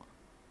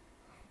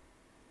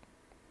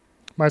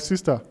 My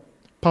sister,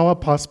 power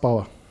past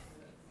power.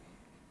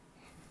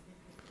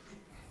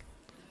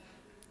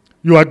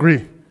 You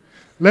agree?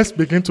 Let's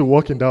begin to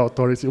walk in that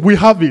authority. We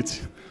have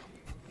it.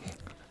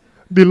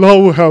 The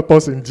Lord will help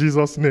us in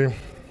Jesus' name.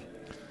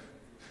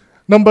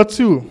 Number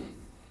 2,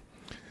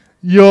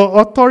 your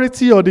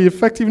authority or the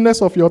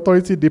effectiveness of your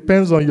authority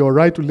depends on your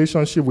right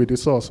relationship with the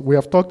source. We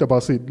have talked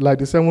about it, like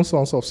the 7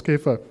 sons of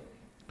Sceva.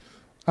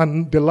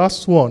 And the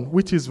last one,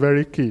 which is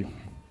very key.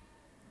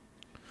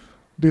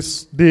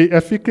 The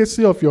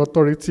efficacy of your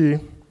authority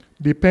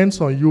depends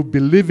on you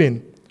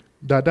believing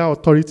that that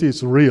authority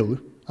is real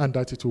and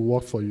that it will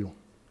work for you.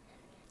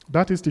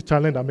 That is the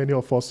challenge that many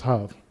of us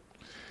have.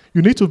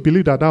 You need to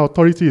believe that that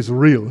authority is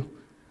real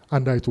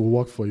and that it will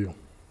work for you.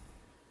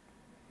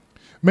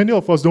 Many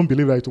of us don't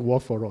believe that it will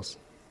work for us.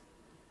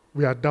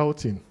 We are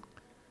doubting.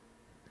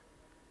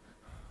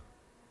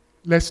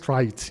 Let's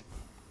try it.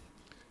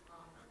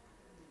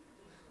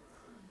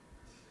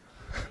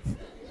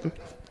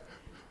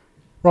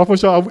 Prophet,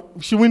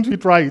 shouldn't we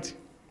try it?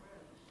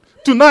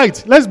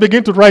 Tonight, let's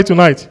begin to try it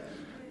tonight.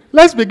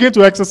 Let's begin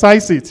to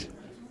exercise it.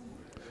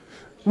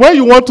 When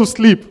you want to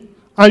sleep,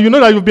 and you know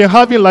that you've been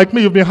having, like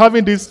me, you've been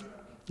having these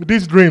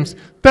dreams,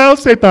 tell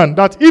Satan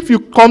that if you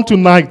come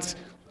tonight,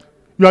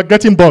 you are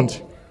getting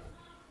burned.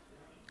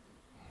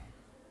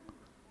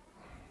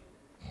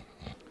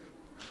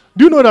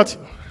 Do you know that?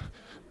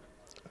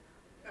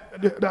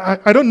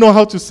 I don't know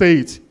how to say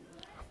it.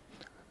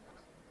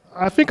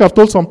 I think I've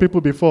told some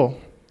people before.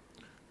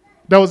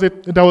 There was a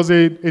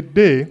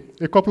day,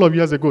 a couple of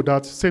years ago,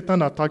 that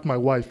Satan attacked my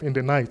wife in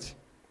the night.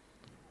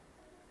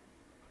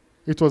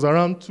 It was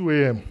around 2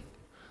 a.m.,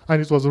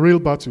 and it was a real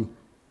battle.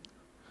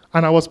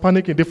 And I was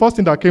panicking. The first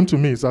thing that came to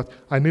me is that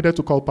I needed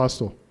to call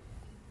pastor.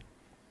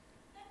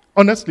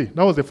 Honestly,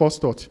 that was the first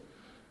thought.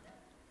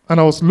 And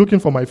I was looking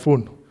for my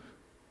phone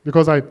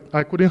because I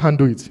couldn't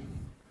handle it.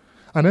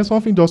 And then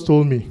something just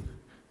told me,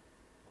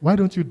 why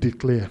don't you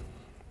declare?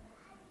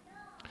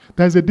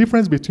 There's a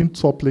difference between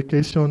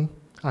supplication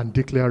and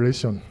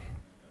declaration.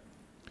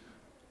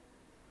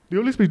 The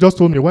Holy Spirit just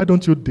told me, why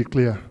don't you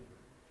declare?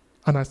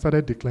 And I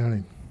started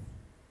declaring.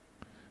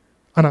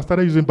 And I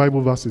started using Bible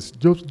verses.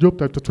 Job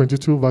chapter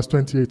 22, verse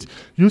 28.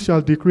 You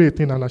shall decree a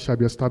thing and it shall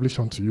be established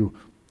unto you.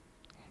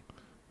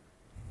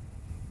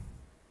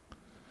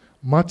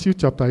 Matthew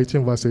chapter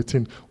 18, verse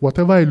 18.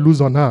 Whatever I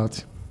loose on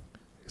earth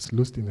is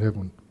loosed in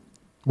heaven.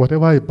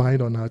 Whatever I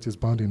bind on earth is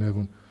bound in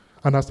heaven.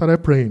 And I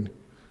started praying.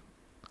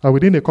 And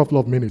within a couple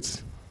of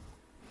minutes,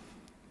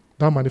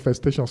 that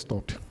manifestation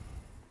stopped.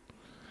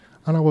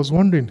 And I was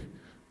wondering,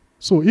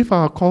 so if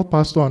I called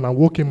pastor and I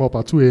woke him up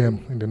at 2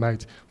 a.m. in the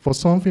night for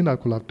something I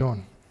could have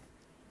done.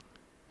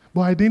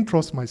 But I didn't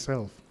trust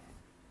myself.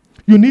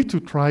 You need to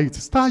try it.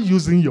 Start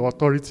using your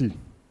authority.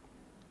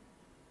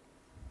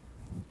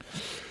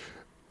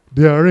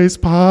 There is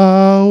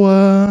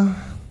power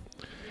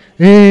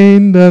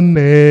in the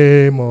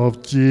name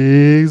of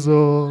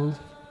Jesus.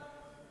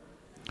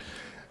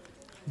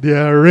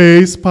 There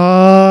is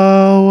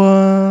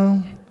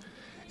power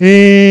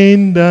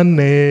in the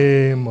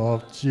name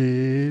of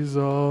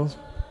Jesus.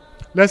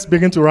 Let's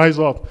begin to rise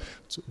up.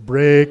 To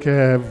break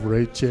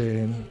every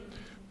chain.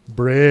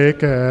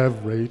 Break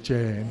every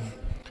chain.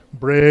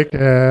 Break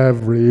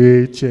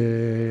every chain.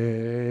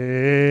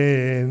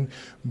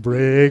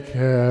 Break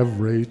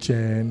every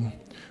chain.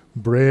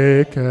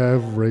 Break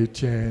every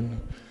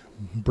chain.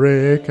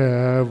 Break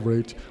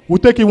every chain. We'll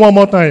take it one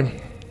more time.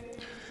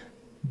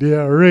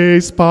 There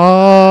is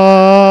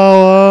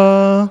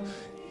power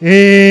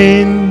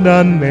in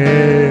the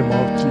name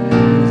of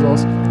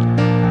Jesus.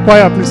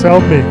 Choir, please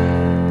help me.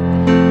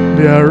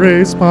 There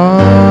is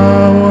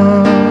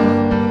power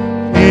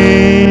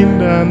in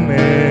the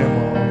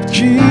name of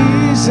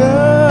Jesus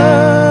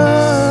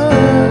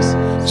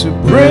to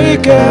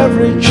break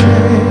every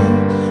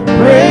chain,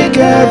 break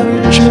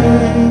every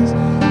chain,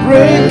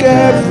 break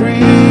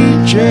every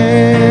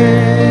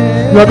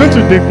chain. You are going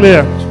to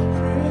declare.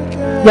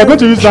 You are going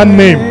to use that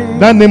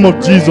name of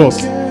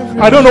Jesus.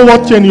 I don't know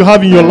what chain you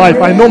have in your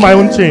life. I know my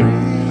own chain.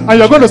 And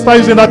you are going to start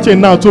using that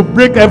chain now to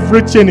break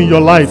every chain in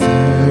your life.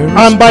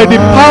 And by the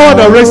power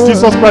that raised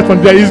Jesus Christ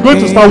from there, He's going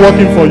to start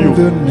working for you.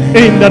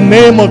 In the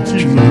name of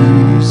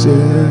Jesus.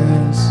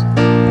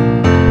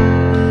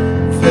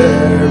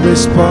 There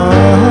is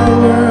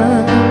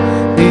power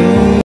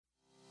in.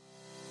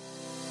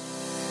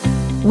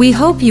 We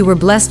hope you were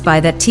blessed by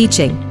that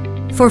teaching.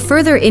 For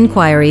further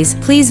inquiries,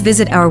 please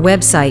visit our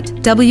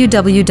website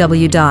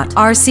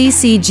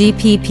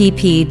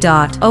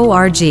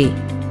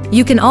www.rccgppp.org.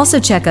 You can also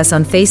check us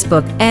on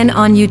Facebook and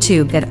on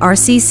YouTube at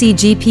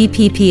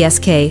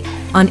RCCGPPPSK,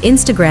 on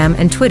Instagram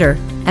and Twitter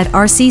at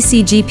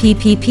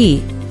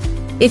RCCGPPP.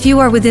 If you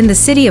are within the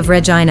city of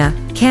Regina,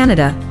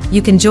 Canada,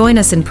 you can join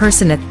us in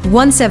person at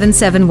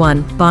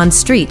 1771 Bond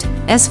Street,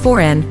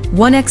 S4N,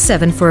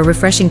 1X7 for a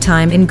refreshing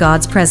time in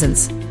God's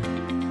presence.